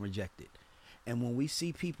 that have been rejected. And when we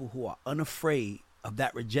see people who are unafraid of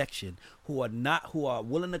that rejection, who are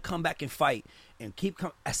willing to come back and fight and keep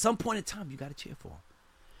coming, at some point in time, you got to cheer for them.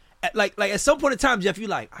 Like at some point in time, Jeff, you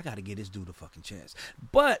like, I got to give this dude a fucking chance,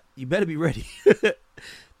 but you better be ready.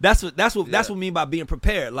 That's what I mean by being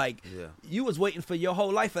prepared. Like, you was waiting for your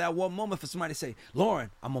whole life for that one moment for somebody to say,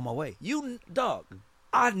 Lauren, I'm on my way. You, dog,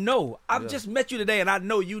 I know. I've just met you today, and I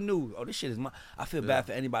know you knew, oh, this shit is my. I feel bad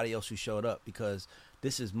for anybody else who showed up, because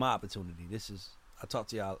this is my opportunity. I talk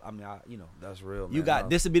to y'all. I mean, that's real, man. You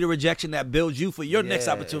got this to be the rejection that builds you for your next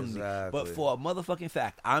opportunity. Exactly. But for a motherfucking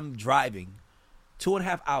fact, I'm driving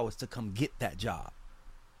 2.5 hours to come get that job.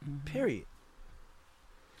 Period.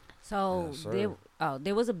 So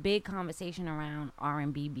there was a big conversation around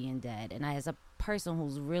R&B being dead, and as a person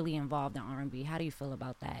who's really involved in R&B. How do you feel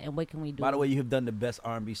about that? And what can we do? By the way, you have done the best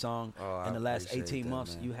R&B song in the I last appreciate 18 that,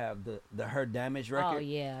 months. man. You have the Her Damage record. Oh,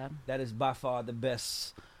 yeah. That is by far the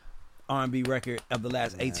best R&B record of the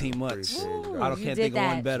last 18 months. Ooh, Can't think of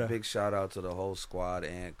one better. Big shout out to the whole squad: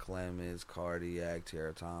 Ant Clemens, Cardiac,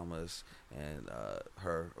 Tara Thomas, and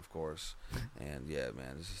her, of course. And yeah,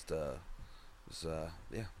 man, it's just it's an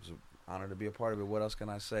honor to be a part of it. What else can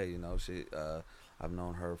I say? You know, I've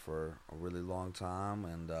known her for a really long time,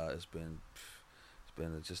 and it's been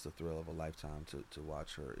just a thrill of a lifetime to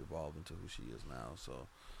watch her evolve into who she is now. So,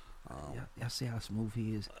 y'all see how smooth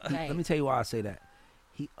he is. Right. Let me tell you why I say that.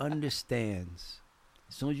 He understands.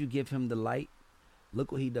 As soon as you give him the light,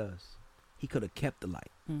 look what he does. He could have kept the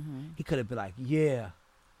light. Mm-hmm. He could have been like, yeah,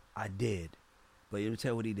 I did. But you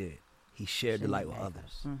tell what he did. He shared the light with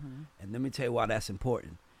others. Mm-hmm. And let me tell you why that's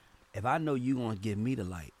important. If I know you going to give me the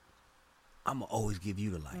light, I'm going to always give you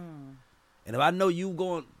the light. And if I know you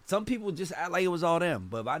going, some people just act like it was all them.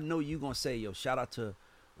 But if I know you going to say, yo, shout out to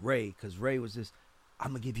Ray, because Ray was just,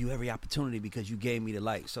 I'm going to give you every opportunity because you gave me the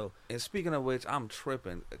light. So, and speaking of which, I'm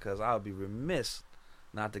tripping because I would be remiss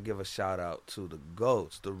not to give a shout out to the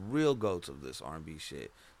GOATs, the real GOATs of this R&B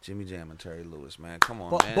shit. Jimmy Jam and Terry Lewis, man. Come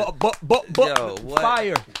on, man. Yo,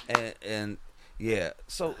 fire. And yeah.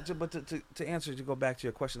 So, but to answer, to go back to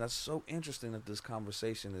your question, that's so interesting that this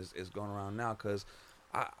conversation is going around now because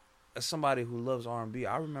as somebody who loves R&B,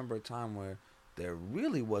 I remember a time where there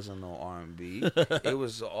really wasn't no R&B. It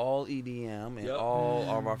was all EDM, and all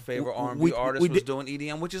of our favorite R&B artists was doing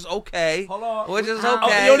EDM, which is okay. Hold on. Which is Oh,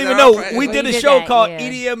 okay. you don't even know. We did a show that, called yeah.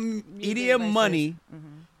 EDM Money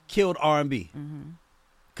Killed R&B.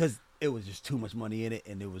 Because it was just too much money in it,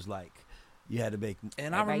 and it was like, you had to make.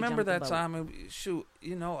 And I remember that time, and shoot,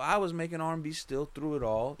 you know, I was making R&B still through it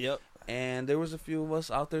all. Yep. And there was a few of us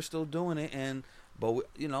out there still doing it, but we,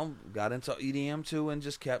 you know, got into EDM too, and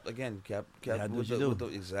just kept with the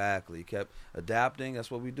exactly, kept adapting.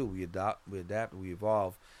 That's what we do. We adapt, we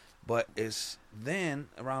evolve. But it's then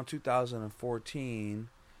around 2014,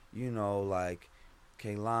 you know, like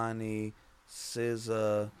Kehlani,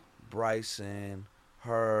 SZA, Bryson,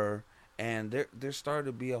 her, and there started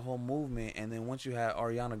to be a whole movement. And then once you had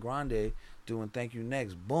Ariana Grande doing "Thank You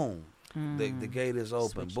Next," boom. The gate is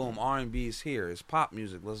open. Boom, R&B is here. It's pop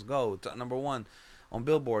music. Let's go. Number one on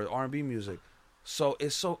Billboard, R&B music. So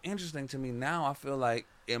it's so interesting to me now. I feel like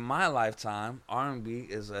in my lifetime, R&B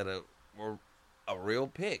is at a real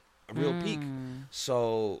peak,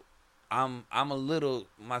 So I'm a little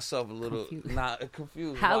confused. Not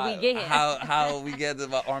confused. How we get here? How we get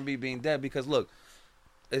about R&B being dead? Because look,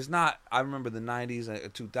 it's not. I remember the 90s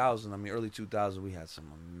and 2000. I mean, early 2000s, we had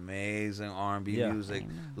some amazing R&B music.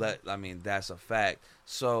 I mean, that's a fact.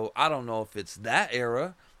 So I don't know if it's that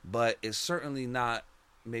era, but it's certainly not.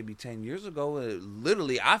 Maybe 10 years ago,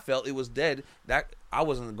 literally, I felt it was dead. That I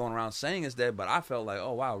wasn't going around saying it's dead, but I felt like,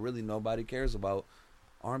 oh wow, really nobody cares about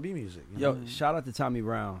R&B music. Yo, shout out to Tommy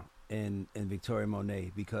Brown and Victoria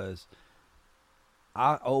Monet, because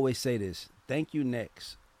I always say this. Thank You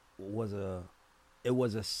Next was a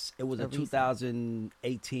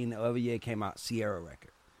 2018, however year it came out, Sierra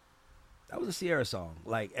record. That was a Sierra song.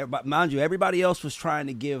 Like, mind you, everybody else was trying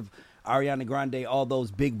to give Ariana Grande all those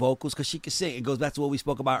big vocals because she could sing. It goes back to what we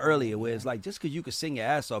spoke about earlier, where it's like, just because you can sing your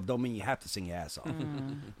ass off don't mean you have to sing your ass off,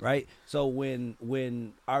 right? So when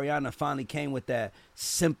Ariana finally came with that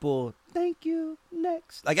simple "Thank You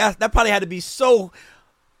Next," like that probably had to be so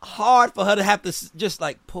hard for her to have to just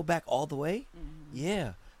like pull back all the way.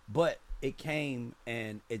 Yeah, but it came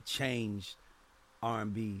and it changed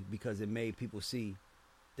R&B because it made people see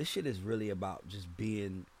this shit is really about just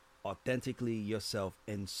being authentically yourself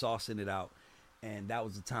and saucing it out. And that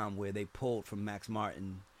was the time where they pulled from Max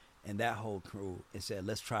Martin and that whole crew and said,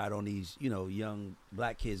 let's try it on these, you know, young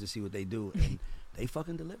black kids to see what they do. And they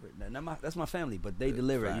fucking delivered. Now, that's my family, but they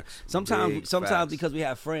deliver. Sometimes because we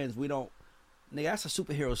have friends, we don't. Nigga, that's a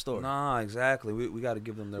superhero story. Nah, exactly. We got to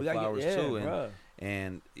give them their flowers too. Bruh.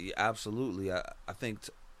 And absolutely, I think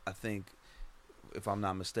if I'm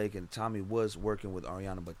not mistaken, Tommy was working with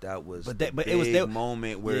Ariana, but that was it was the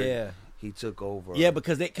moment where he took over. Yeah,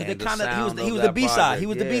 because they kind of he was the B side. He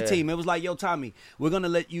was the B team. It was like, yo, Tommy, we're gonna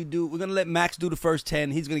let Max do the first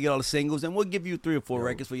 10. He's gonna get all the singles, and we'll give you 3 or 4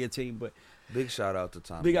 records for your team. But big shout out to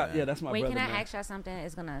Tommy. That's my brother. Wait, can I man. ask y'all something?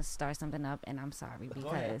 It's gonna start something up, and I'm sorry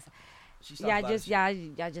because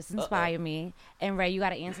y'all just inspire me. And Ray, you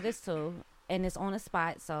gotta answer this too, and it's on the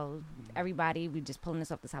spot. So everybody, we just pulling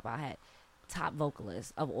this off the top of our head. Top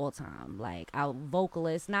vocalists of all time, like our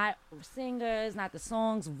vocalists, not singers, not the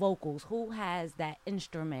songs, vocals. Who has that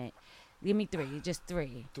instrument? Give me 3, just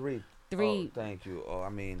 3. 3. Oh, thank you. Oh, I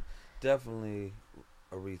mean, definitely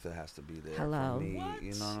Aretha has to be there Hello. for me. What?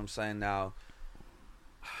 You know what I'm saying? Now,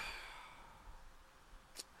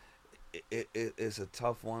 it's a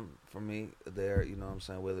tough one for me there. You know what I'm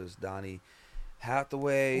saying? Whether it's Donny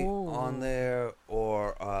Hathaway on there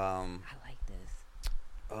or I like this.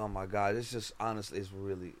 oh my God, it's just honestly, it's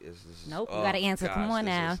just, Nope, you gotta answer. Come on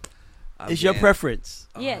now. It's your preference.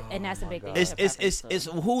 Yeah, and that's a big thing. It's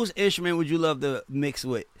whose instrument would you love to mix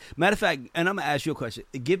with? Matter of fact, and I'm gonna ask you a question.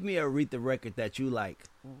 Give me a Aretha record that you like.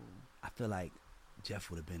 I feel like Jeff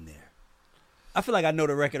would have been there. I feel like I know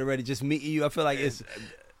the record already. Just meeting you, I feel like it's.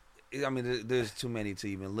 I mean, there's too many to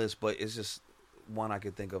even list, but it's just one I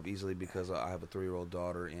could think of easily because I have a 3-year-old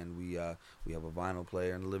daughter, and we have a vinyl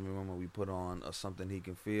player in the living room, and we put on Something He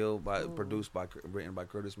Can Feel written by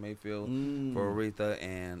Curtis Mayfield for Aretha,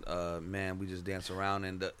 and man, we just dance around,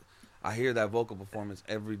 and I hear that vocal performance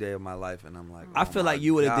every day of my life, and I'm like, I feel like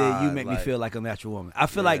you would have did. You make me feel like a natural woman. I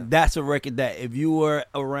feel like that's a record that if you were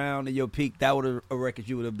around at your peak, that would have a record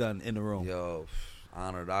you would have done in the room. Yo,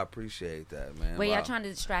 honored. I appreciate that, man. Wait, y'all trying to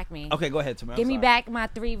distract me. Okay, go ahead, Tamara. Give me back my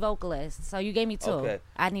 3 vocalists. So you gave me 2. Okay.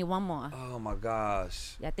 I need 1 more. Oh my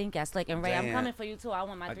gosh. I think that's slick. And Ray, Damn. I'm coming for you too. I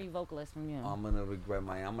want my 3 vocalists from you. I'm gonna regret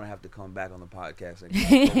I'm gonna have to come back on the podcast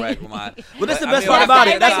and correct my. Well, that's the best part about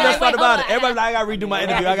it. That's the best part about it. Everybody's like, I gotta redo my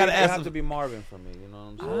interview. I gotta ask. It have to be Marvin for me. You know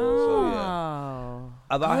what I'm saying?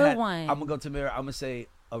 So yeah. Good one. I'm gonna go to Tamara. I'm gonna say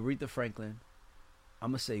Aretha Franklin.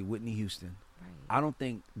 I'm gonna say Whitney Houston. I don't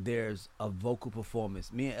think there's a vocal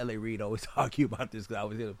performance. Me and L.A. Reid always argue about this because I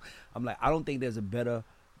always hear them. I'm like, I don't think there's a better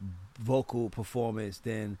vocal performance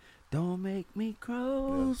than "Don't Make Me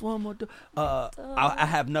Cross One More." I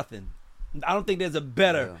have nothing. I don't think there's a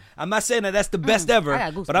better. I'm not saying that that's the best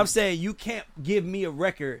ever, but I'm saying you can't give me a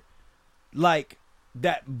record like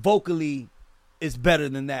that vocally is better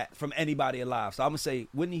than that from anybody alive. So I'm gonna say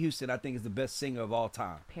Whitney Houston. I think is the best singer of all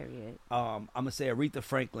time. Period. I'm gonna say Aretha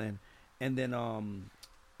Franklin. And then,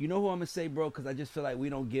 you know who I'm gonna say, bro? Because I just feel like we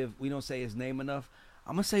don't say his name enough.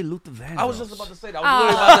 I'm gonna say Luther Vandross. I was just about to say that.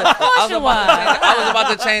 I was about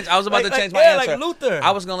to change my answer. Like Luther.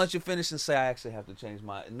 I was gonna let you finish and say I actually have to change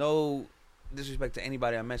my. No disrespect to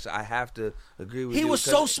anybody I mentioned. I have to agree with you. He was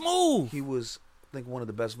so smooth. He was, I think, one of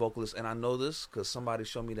the best vocalists, and I know this because somebody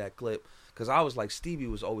showed me that clip. Because I was like, Stevie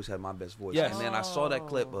always had my best voice, and then I saw that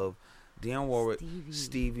clip of Dionne Warwick,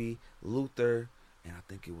 Stevie, Luther, and I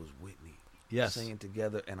think it was Whitney. Singing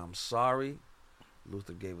together, and I'm sorry,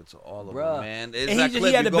 Luther gave it to all of them, man. And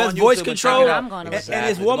he had the best voice control. And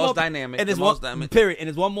it's one more dynamic. And it's one period. And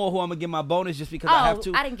it's one more who I'm gonna give my bonus just because I have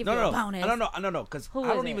to. I didn't give you a bonus. No, because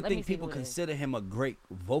I don't even think people consider him a great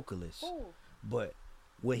vocalist. But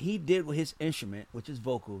what he did with his instrument, which is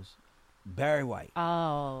vocals, Barry White.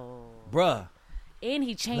 Bruh. And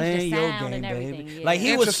he changed the sound and everything. Yeah. Like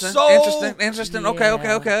he was so interesting. Yeah. Okay. All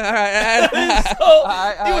right.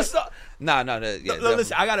 He was so. No.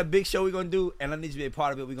 Listen, I got a big show we're gonna do, and I need you to be a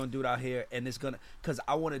part of it. We're gonna do it out here, and it's gonna because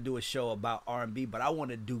I want to do a show about R&B, but I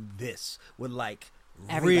want to do this with like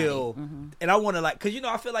everybody. Real, and I want to because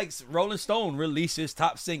I feel like Rolling Stone releases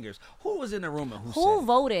top singers. Who was in the room and who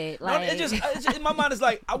voted? Like, no, it just in my mind is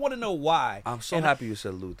like I want to know why. I'm so happy you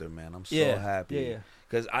said Luther, man. I'm so happy. Yeah.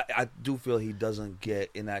 Because I do feel he doesn't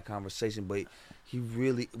get in that conversation, but he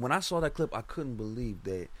really. When I saw that clip, I couldn't believe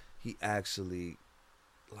that he actually,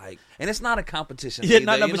 and it's not a competition. Yeah,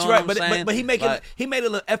 either, but you're right. But he made it a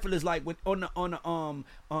little effortless, like on the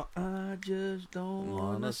I just don't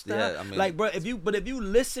wanna stop. Yeah, I mean, bro, if you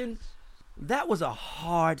listen, that was a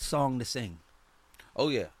hard song to sing. Oh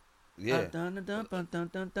yeah. Yeah. It don't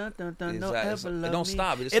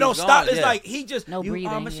stop. It don't stop. It's like he just no breathing.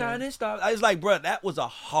 I'm a shining star. It's like, bro, that was a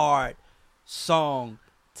hard song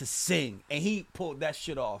to sing, and he pulled that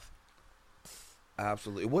shit off.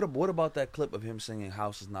 Absolutely. What about that clip of him singing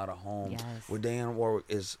 "House Is Not a Home," where Dionne Warwick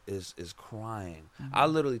is crying? I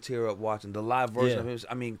literally tear up watching the live version of him.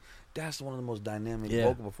 I mean, that's one of the most dynamic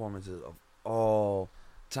vocal performances of all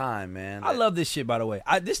time, man. I love this shit, by the way.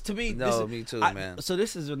 Me too, man. So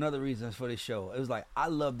this is another reason for this show. It was like I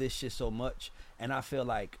love this shit so much, and I feel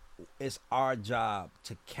like it's our job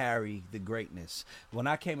to carry the greatness. When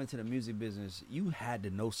I came into the music business, you had to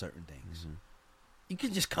know certain things. You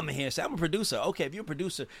can just come in here and say, I'm a producer. Okay, if you're a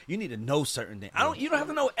producer, you need to know certain things. You don't have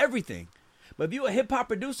to know everything. But if you're a hip hop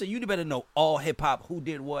producer, you better know all hip hop, who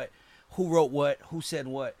did what, who wrote what, who said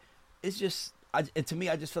what. It's just and to me,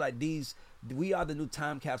 I just feel like we are the new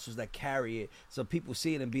time capsules that carry it, so people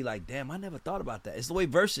see it and be like, damn, I never thought about that. It's the way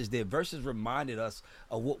Versus did. Versus reminded us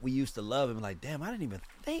of what we used to love and be like, damn, I didn't even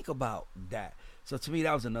think about that. So to me,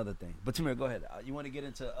 that was another thing. But Tamir, go ahead. You want to get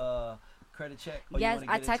into credit check? Or Yes,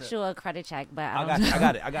 I text you a credit check, but I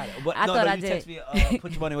got it. But I thought I you did. text me,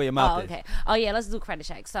 put your money where your mouth okay. is. Oh yeah, let's do credit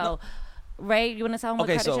check. So, Ray, you want to tell them what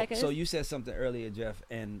credit check is? So you said something earlier, Jeff,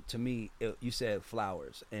 and to me, you said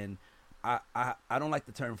flowers, and I don't like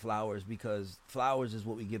the term flowers because flowers is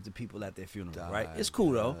what we give to people at their funeral, right? It's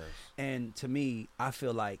cool though, and to me, I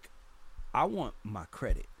feel like I want my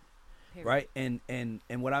credit. Period. Right, and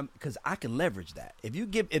what because I can leverage that. If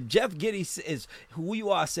Jeff Gitty is who you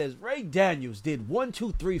are, says Ray Daniels did 1,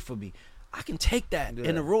 2, 3 for me, I can take that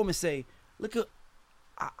in the room and say, look at,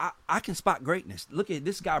 I can spot greatness. Look at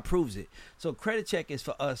this guy proves it. So credit check is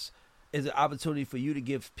for us is an opportunity for you to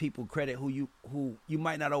give people credit who you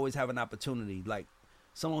might not always have an opportunity. Like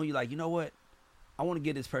someone who you like, you know what, I want to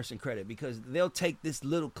give this person credit because they'll take this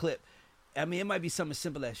little clip. I mean, it might be something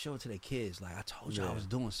simple as show it to their kids. Like, I told you I was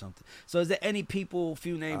doing something. So is there any people,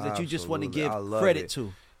 few names that you just want to give credit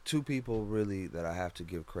to? 2 people really that I have to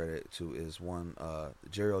give credit to is one,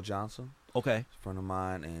 Jerry Johnson. Okay. A friend of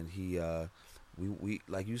mine, and he, we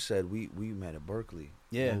like you said, we met at Berkeley.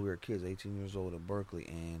 Yeah. We were kids, 18 years old at Berkeley,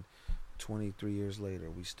 and 23 years later,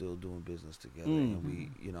 we still doing business together. And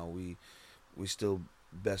we still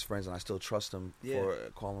best friends, and I still trust him for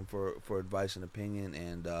call him for advice and opinion,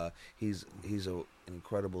 and he's an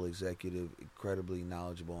incredible executive, incredibly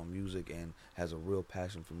knowledgeable on music, and has a real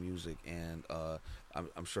passion for music, and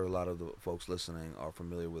I'm sure a lot of the folks listening are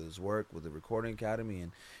familiar with his work with the Recording Academy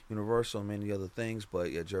and Universal and many other things,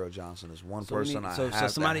 but Gerald Johnson is one person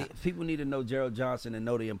people need to know Gerald Johnson and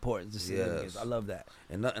know the importance of significance. I love that.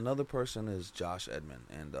 And another person is Josh Edmond,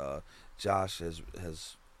 and Josh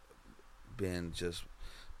has been just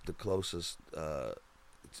the closest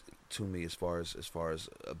to me as far as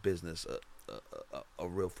a business, a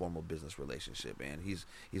real formal business relationship, and he's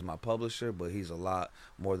my publisher, but he's a lot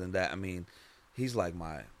more than that. I mean, he's like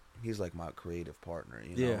my creative partner,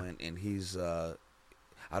 you know, and he's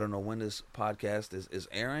I don't know when this podcast is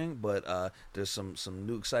airing, but there's some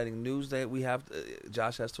new exciting news that we have.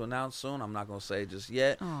 Josh has to announce soon. I'm not gonna say just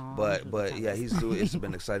yet, but yeah, it's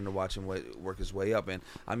been exciting to watch him work his way up. And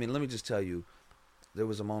I mean, let me just tell you, there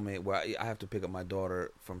was a moment where I have to pick up my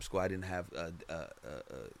daughter from school. I didn't have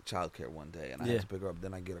childcare one day, and I had to pick her up.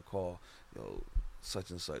 Then I get a call, such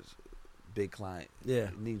and such, big client,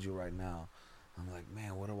 needs you right now. I'm like,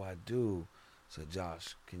 man, what do I do? I said,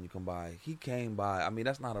 Josh, can you come by? He came by. I mean,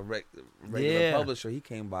 that's not a regular publisher. He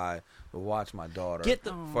came by to watch my daughter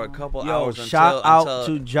for a couple hours. Shout out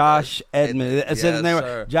to Josh Edmond. Yes,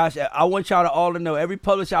 sir. Josh, I want y'all to all to know, every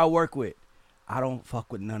publisher I work with, I don't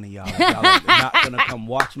fuck with none of y'all. Y'all are not going to come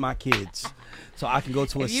watch my kids so I can go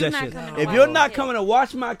to a session. If you're not coming to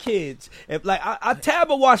watch my kids, if like Tab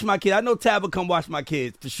will watch my kids. I know Tab will come watch my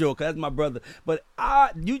kids for sure because that's my brother. But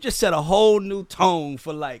you just set a whole new tone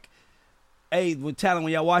for like, hey, with talent,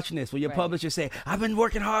 when y'all watching this, when your publisher say, I've been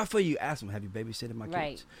working hard for you, ask them, have you babysitted my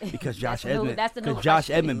kids? Because Josh Edmond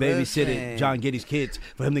babysitted John Gitty's kids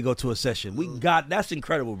for him to go to a session. That's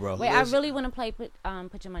incredible, bro. Wait, I really want to play Put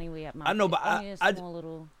Your Money Where Your Mouth. I know, but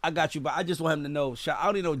I got you, but I just want him to know, I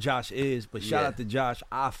already know Josh is, but shout out to Josh.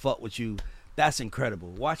 I fuck with you. That's incredible.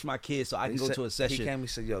 Watch my kids so I can go to a session. He came and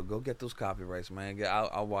said, yo, go get those copyrights, man.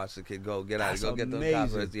 I'll watch the kid go get out. Go get those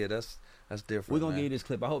copyrights. Yeah, that's different. We're going to give you this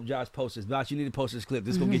clip. I hope Josh posts this. Josh, you need to post this clip.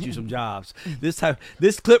 This is going to get you some jobs.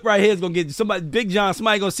 This clip right here is going to get you somebody, Big John,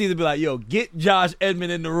 somebody going to see it and be like, yo, get Josh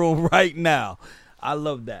Edmond in the room right now. I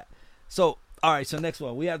love that. So, all right, so next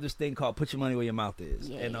one. We have this thing called Put Your Money Where Your Mouth Is.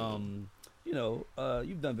 Yeah. And,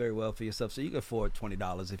 you've done very well for yourself, so you can afford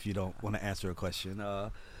 $20 if you don't want to answer a question.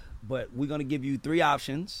 But we're going to give you 3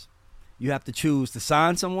 options. You have to choose to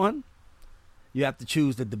sign someone, you have to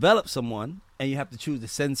choose to develop someone, and you have to choose to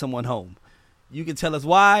send someone home. You can tell us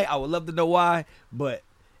why. I would love to know why.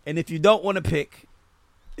 And if you don't want to pick,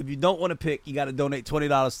 you got to donate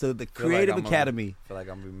 $20 to the Creative Academy. I feel like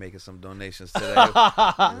I'm gonna be making some donations today.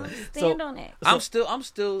 Stand on it. I'm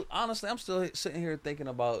still honestly sitting here thinking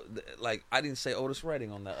about, like, I didn't say Otis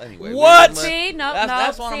Redding on that anyway. What?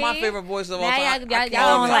 That's one of my favorite voices of all time.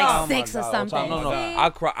 Y'all on like 6 or something. No.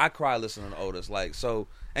 I cry listening to Otis. Like, so.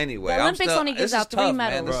 Anyway, the Olympics only gives out 3 medals.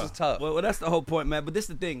 Man, this is tough. Well, that's the whole point, man. But this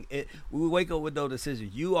is the thing. We wake up with no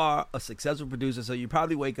decisions. You are a successful producer, so you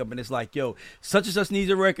probably wake up and it's like, yo, such and such needs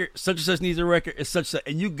a record, such and such needs a record, and such and such.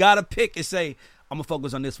 And you got to pick and say, I'm going to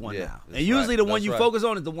focus on this one now. And usually the one you focus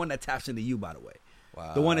on is the one that taps into you, by the way.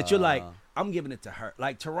 Wow. The one that you're like, I'm giving it to her.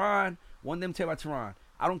 Like Tehran, one of them tell about Tehran,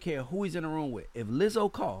 I don't care who he's in the room with. If Lizzo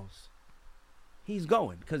calls, he's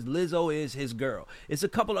going because Lizzo is his girl. It's a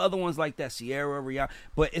couple of other ones like that, Sierra, Rihanna.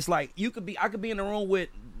 But it's like I could be in the room with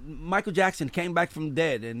Michael Jackson, came back from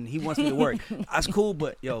dead, and he wants me to work. That's cool,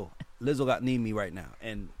 but yo, Lizzo got Need Me right now,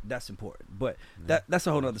 and that's important. But that's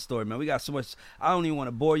a whole other story, man. We got so much. I don't even want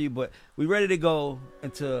to bore you, but we ready to go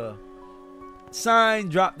into sign,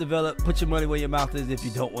 drop, develop. Put your money where your mouth is if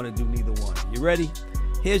you don't want to do neither one. You ready?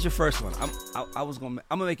 Here's your first one. I'm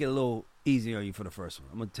gonna make it a little easier on you for the first one.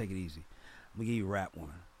 I'm gonna take it easy. I'm gonna give you a rap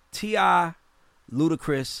one. T.I.,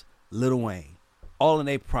 Ludacris, Lil Wayne, all in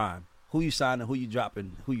their prime. Who you signing? Who you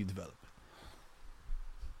dropping? Who you developing?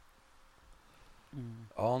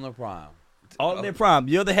 All in the prime. All in their prime.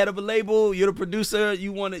 You're the head of a label. You're the producer.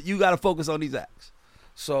 You got to focus on these acts.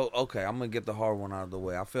 So okay, I'm gonna get the hard one out of the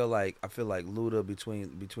way. I feel like Luda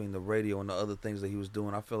between the radio and the other things that he was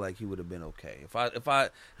doing, I feel like he would have been okay. If I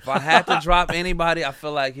had to drop anybody, I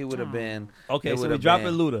feel like he would have been okay. So we dropping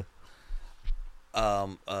Luda.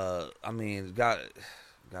 I mean, gotta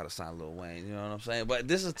sign Lil Wayne. You know what I'm saying? But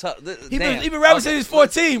this is tough. He been rapping since he's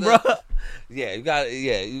 14, bro. Yeah, you got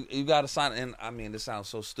to sign. And I mean, this sounds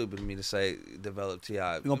so stupid to me to say develop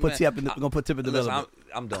T.I. We're gonna put T.I. We're gonna put Tip in development.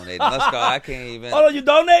 I'm donating. Let's go. I can't even. Hold on, you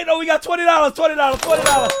donate? Oh, we got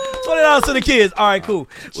 $20 to the kids. All right, cool.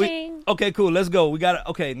 Okay, cool. Let's go. We got it.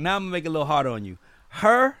 Okay, now I'm gonna make it a little harder on you.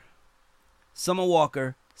 Her, Summer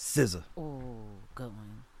Walker, SZA. Oh, good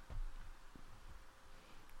one.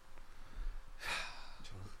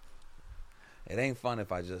 It ain't fun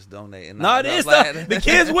if I just donate. And no, it is. The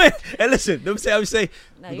kids win. And listen, let me say,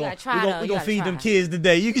 no, we're going to feed them kids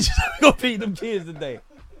today. You can just go feed them kids today.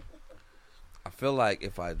 I feel like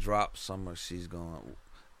if I drop Summer, she's going to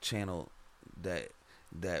channel that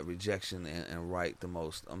rejection and write the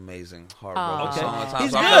most amazing heartbroken song of time.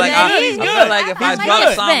 He's so good. I feel like if I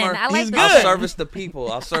drop Summer, I'll service the people.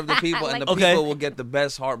 I'll serve the people, and the people will get the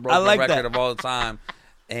best heartbroken record of all time.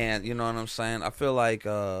 And you know what I'm saying? I feel like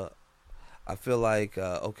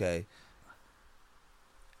okay.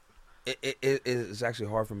 It's actually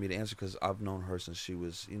hard for me to answer because I've known her since she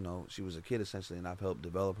was a kid essentially, and I've helped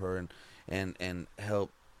develop her and help.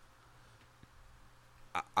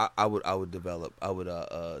 I would develop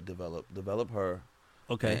her.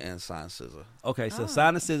 Okay. And sign SZA. Okay, so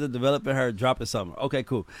signing SZA, developing her, dropping Summer. Okay,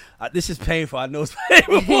 cool. This is painful. I know it's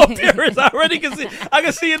painful for purists. I already can see. I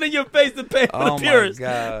can see it in your face. The pain for the purists. Oh my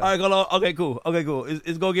God. All right, hold on. Okay, cool.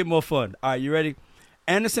 It's gonna get more fun. All right, you ready?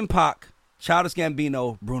 Anderson .Paak, Childish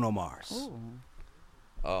Gambino, Bruno Mars. Ooh.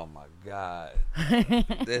 Oh my God. We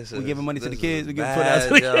giving money to the kids. We giving $20 to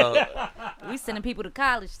the kids. We sending people to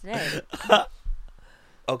college today.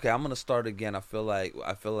 Okay, I'm gonna start again. I feel like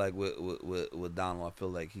with Donald, I feel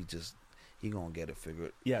like he gonna get it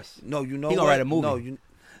figured. Yes. No, you know he gonna write a movie.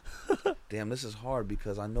 No, damn, this is hard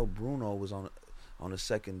because I know Bruno was on a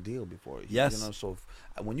second deal before. Yes. You know, so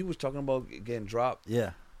when you was talking about getting dropped,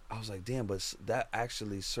 yeah, I was like, damn, but that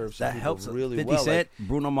actually serves that people helps really 50 well. 50 Cent, like,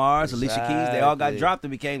 Bruno Mars, Alicia Keys, they all got dropped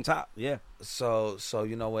and became top. Yeah. So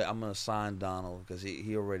you know what? I'm gonna sign Donald because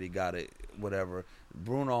he already got it. Whatever.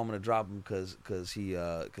 Bruno, I'm gonna drop him because he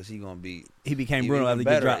gonna be. He became Bruno after he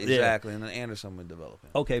better. dropped. Exactly. Yeah. And then Anderson, I'm gonna develop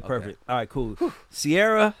him. Okay, perfect. All right, cool.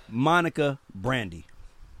 Sierra, Monica, Brandy.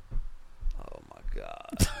 Oh my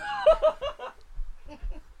God.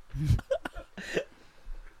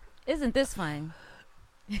 Isn't this fun?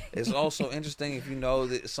 It's also interesting if you know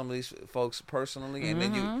that some of these folks personally, and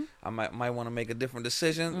then I might want to make a different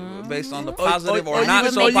decision based on the positive or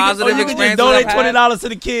not so positive experience. Donate $20 to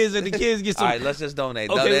the kids, and the kids get some. All right, let's just donate.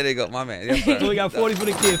 Okay. There you go, my man. Yes, sir. So we got 40 for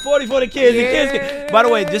the kids. 40 for the kids. Yeah. The kids. By the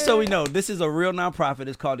way, just so we know, this is a real nonprofit.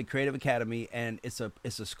 It's called the Creative Academy, and it's a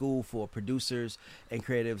school for producers and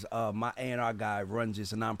creatives. My A&R guy runs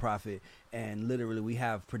this, a nonprofit, and literally we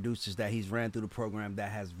have producers that he's ran through the program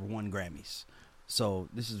that has won Grammys. So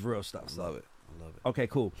this is real stuff. I love it. Okay,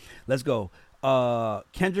 cool. Let's go.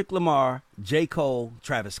 Kendrick Lamar, J. Cole,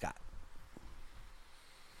 Travis Scott.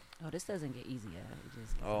 Oh, this doesn't get easier.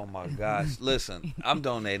 Oh my gosh! Listen, I'm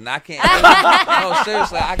donating. I can't. No,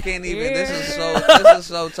 seriously, I can't even. This is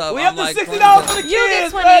so tough. We I'm have the $60 for the kids. You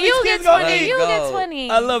get 20. Man. You get 20. You get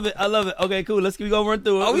 20. I love it. Okay, cool. Let's keep going run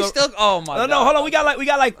through it. Oh, we still. Oh my God. No, hold on. We got like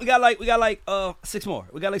 6 more.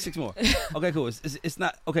 We got like 6 more. Okay, cool. It's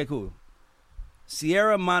not okay. Cool.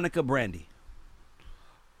 Sierra, Monica, Brandy.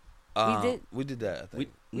 We did that. I think.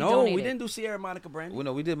 We didn't do Sierra, Monica, Brandy.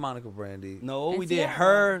 We did Monica, Brandy. No, and we Sierra. did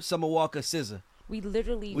her, Summer Walker, SZA. We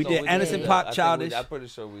literally. We did Anderson .Paak, Childish. I'm pretty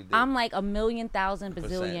sure we did. I'm like 1,000,000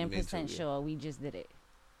 bazillion me percent too, yeah. sure we just did it.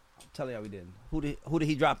 I'm telling y'all we didn't. Who did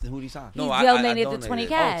he drop and who did he sign? No, He donated the 20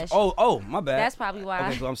 cash. Oh, my bad. That's probably why.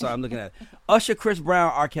 Okay, cool. I'm sorry. I'm looking at it. Usher, Chris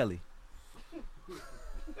Brown, R. Kelly.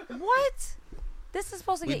 What? This is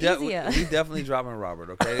supposed to get easier. We definitely dropping Robert.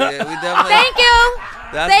 Okay. Yeah, we definitely. Thank you.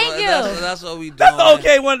 That's what we doing. That's the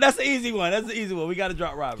okay one. That's the easy one. That's the easy one. We got to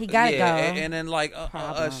drop Robert. He got to go. And then like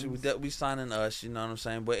Us, we signing Us. You know what I'm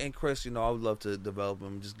saying? But and Chris, I would love to develop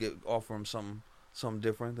him, just offer him something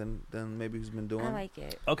different than maybe he's been doing. I like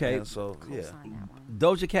it. Okay, yeah, so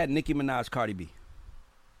Doja Cat, Nicki Minaj, Cardi B.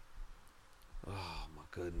 Oh my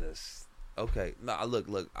goodness. Okay, no, look.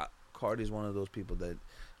 Cardi's one of those people that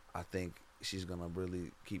I think she's gonna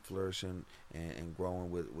really keep flourishing and growing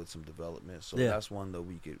with some development. So that's one that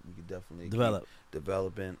we could definitely keep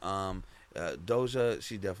developing. Doja,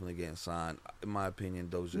 she definitely getting signed. In my opinion,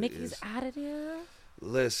 Doja Nicki's out of there.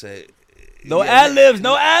 Listen, no ad libs.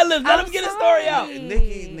 Let him get his story out.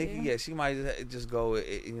 Nicki, yeah, she might just go.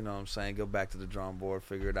 You know what I'm saying? Go back to the drawing board,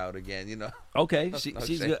 figure it out again. You know. Okay,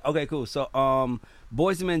 she's good. Okay, cool. So,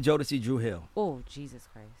 Boyz II Men, Jodeci, Drew Hill. Oh, Jesus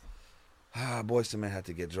Christ. Boyz II Men had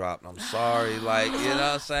to get dropped. I'm sorry, you know what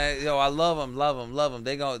I'm saying? I love them.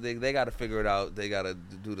 They got to figure it out. They got to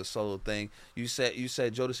do the solo thing. You said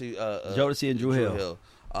Jodeci, Jodeci and Drew Hill.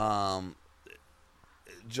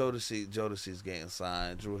 Jodeci's getting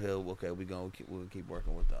signed. Drew Hill, okay, we'll keep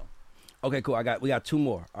working with them. Okay, cool. We got two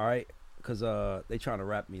more. All right, because they trying to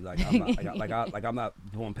rap me like I'm not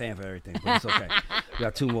paying for everything, but it's okay. We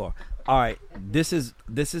got two more. All right, this is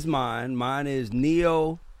mine. Mine is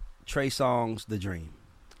Neo. Trey Songz, The Dream.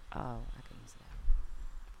 Oh, I can use that.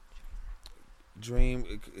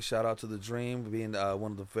 Dream, shout out to The Dream, being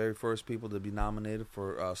one of the very first people to be nominated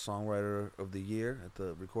for Songwriter of the Year at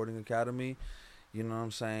the Recording Academy. You know what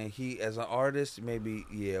I'm saying? He, as an artist, maybe,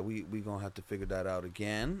 we going to have to figure that out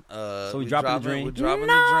again. So we dropping The Dream? We're dropping The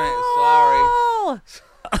Dream. Sorry.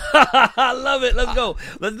 I love it. Let's go.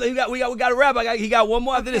 We got to wrap. He got one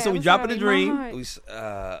more after this, so we dropping The Dream.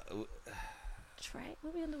 Trey,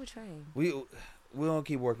 what we gonna do with Trey? We gonna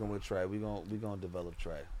keep working with Trey. We gonna develop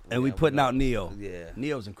Trey. And we putting out Neo. Yeah,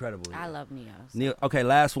 Neo's incredible. I love Neo. Neo. Okay,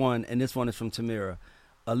 last one, and this one is from Tamira.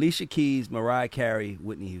 Alicia Keys, Mariah Carey,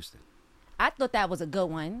 Whitney Houston. I thought that was a good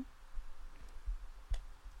one.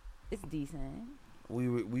 It's decent.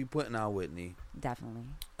 We putting out Whitney. Definitely.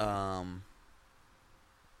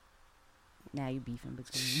 Now you beefing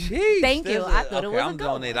between. Jeez, thank you. I thought it was I'm a good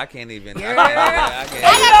donating. I can't even. I got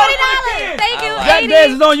 $40. Thank you. Jack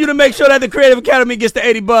Dez is on you to make sure that the Creative Academy gets the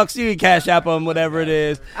 $80. You can cash app them, whatever it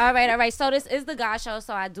is. All right. So this is the God Show,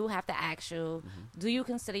 so I do have to ask you: do you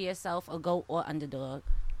consider yourself a GOAT or underdog?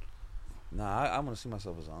 Nah, I want to see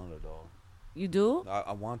myself as an underdog. You do?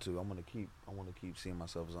 I want to. I want to keep seeing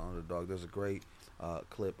myself as an underdog. There's a great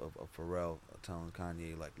clip of Pharrell telling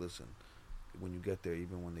Kanye, like, listen, when you get there,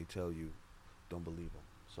 even when they tell you, don't believe them.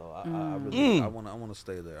 So I really want to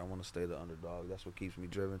stay there. I want to stay the underdog. That's what keeps me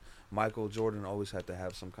driven. Michael Jordan always had to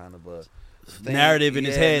have some kind of a narrative in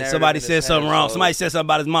his head. Somebody said something wrong. Somebody said something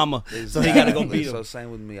about his mama. Exactly. So he got to go beat him. So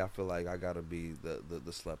same with me. I feel like I got to be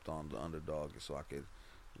the slept on, the underdog, so I could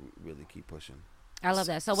really keep pushing. I love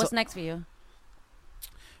that. So what's next for you?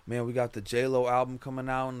 Man, we got the J-Lo album coming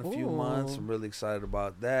out in a few months. I'm really excited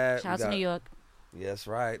about that. Shout out to New York. Yes,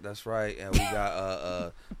 right. That's right. And we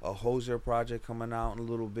got a Hozier project coming out in a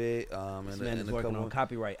little bit. This man is working on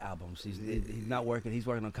copyright albums. He's not working. He's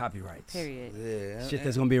working on copyrights. Period. Yeah. Shit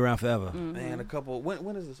that's gonna be around forever. Mm-hmm. Man, a couple.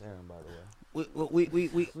 When is this airing, by the way?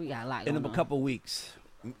 We got a lot in going a on. couple weeks.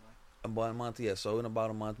 About a month, yeah. So in about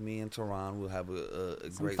a month, me and Tehran will have a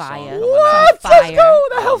great fire. song coming what? out. Let's go.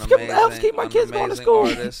 That helps keep my kids going to school.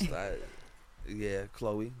 Artist,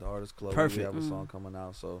 Chloe, the artist Chloe. Perfect. We have a song coming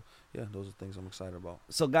out. So yeah, those are things I'm excited about.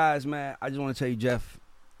 So guys, man, I just want to tell you, Jeff,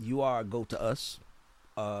 you are a GOAT to us.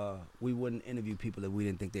 We wouldn't interview people if we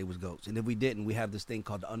didn't think they was GOATs, and if we didn't, we have this thing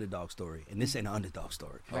called the underdog story, and this ain't an underdog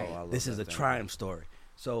story. This is a triumph story.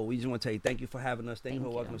 So we just want to tell you, thank you for having us. Thank you for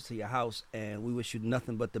welcoming us to your house, and we wish you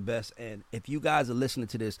nothing but the best. And if you guys are listening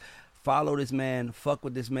to this, follow this man, fuck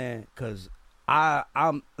with this man, because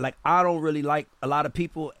I'm like, I don't really like a lot of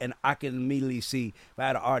people, and I can immediately see if I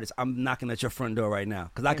had an artist, I'm knocking at your front door right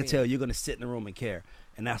now, because I can tell you're going to sit in the room and care,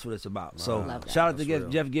 and that's what it's about. So shout out to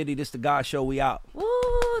Jeff Gitty. This is the God Show. We out. Woo,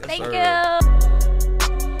 thank you.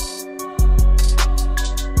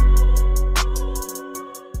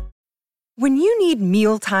 When you need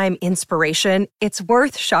mealtime inspiration, it's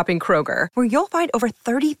worth shopping Kroger, where you'll find over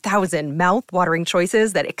 30,000 mouth-watering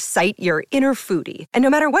choices that excite your inner foodie. And no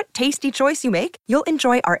matter what tasty choice you make, you'll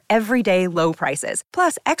enjoy our everyday low prices,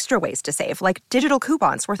 plus extra ways to save, like digital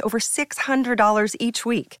coupons worth over $600 each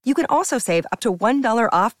week. You can also save up to $1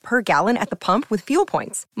 off per gallon at the pump with fuel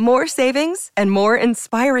points. More savings and more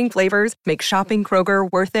inspiring flavors make shopping Kroger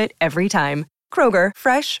worth it every time. Kroger,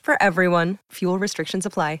 fresh for everyone. Fuel restrictions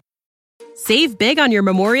apply. Save big on your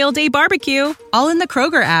Memorial Day barbecue, all in the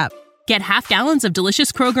Kroger app. Get half gallons of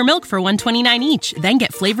delicious Kroger milk for $1.29 each. Then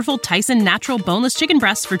get flavorful Tyson natural boneless chicken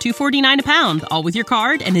breasts for $2.49 a pound, all with your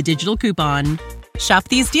card and a digital coupon. Shop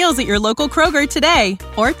these deals at your local Kroger today,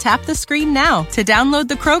 or tap the screen now to download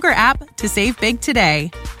the Kroger app to save big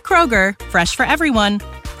today. Kroger, fresh for everyone.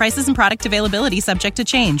 Prices and product availability subject to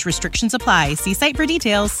change. Restrictions apply. See site for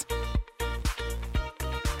details.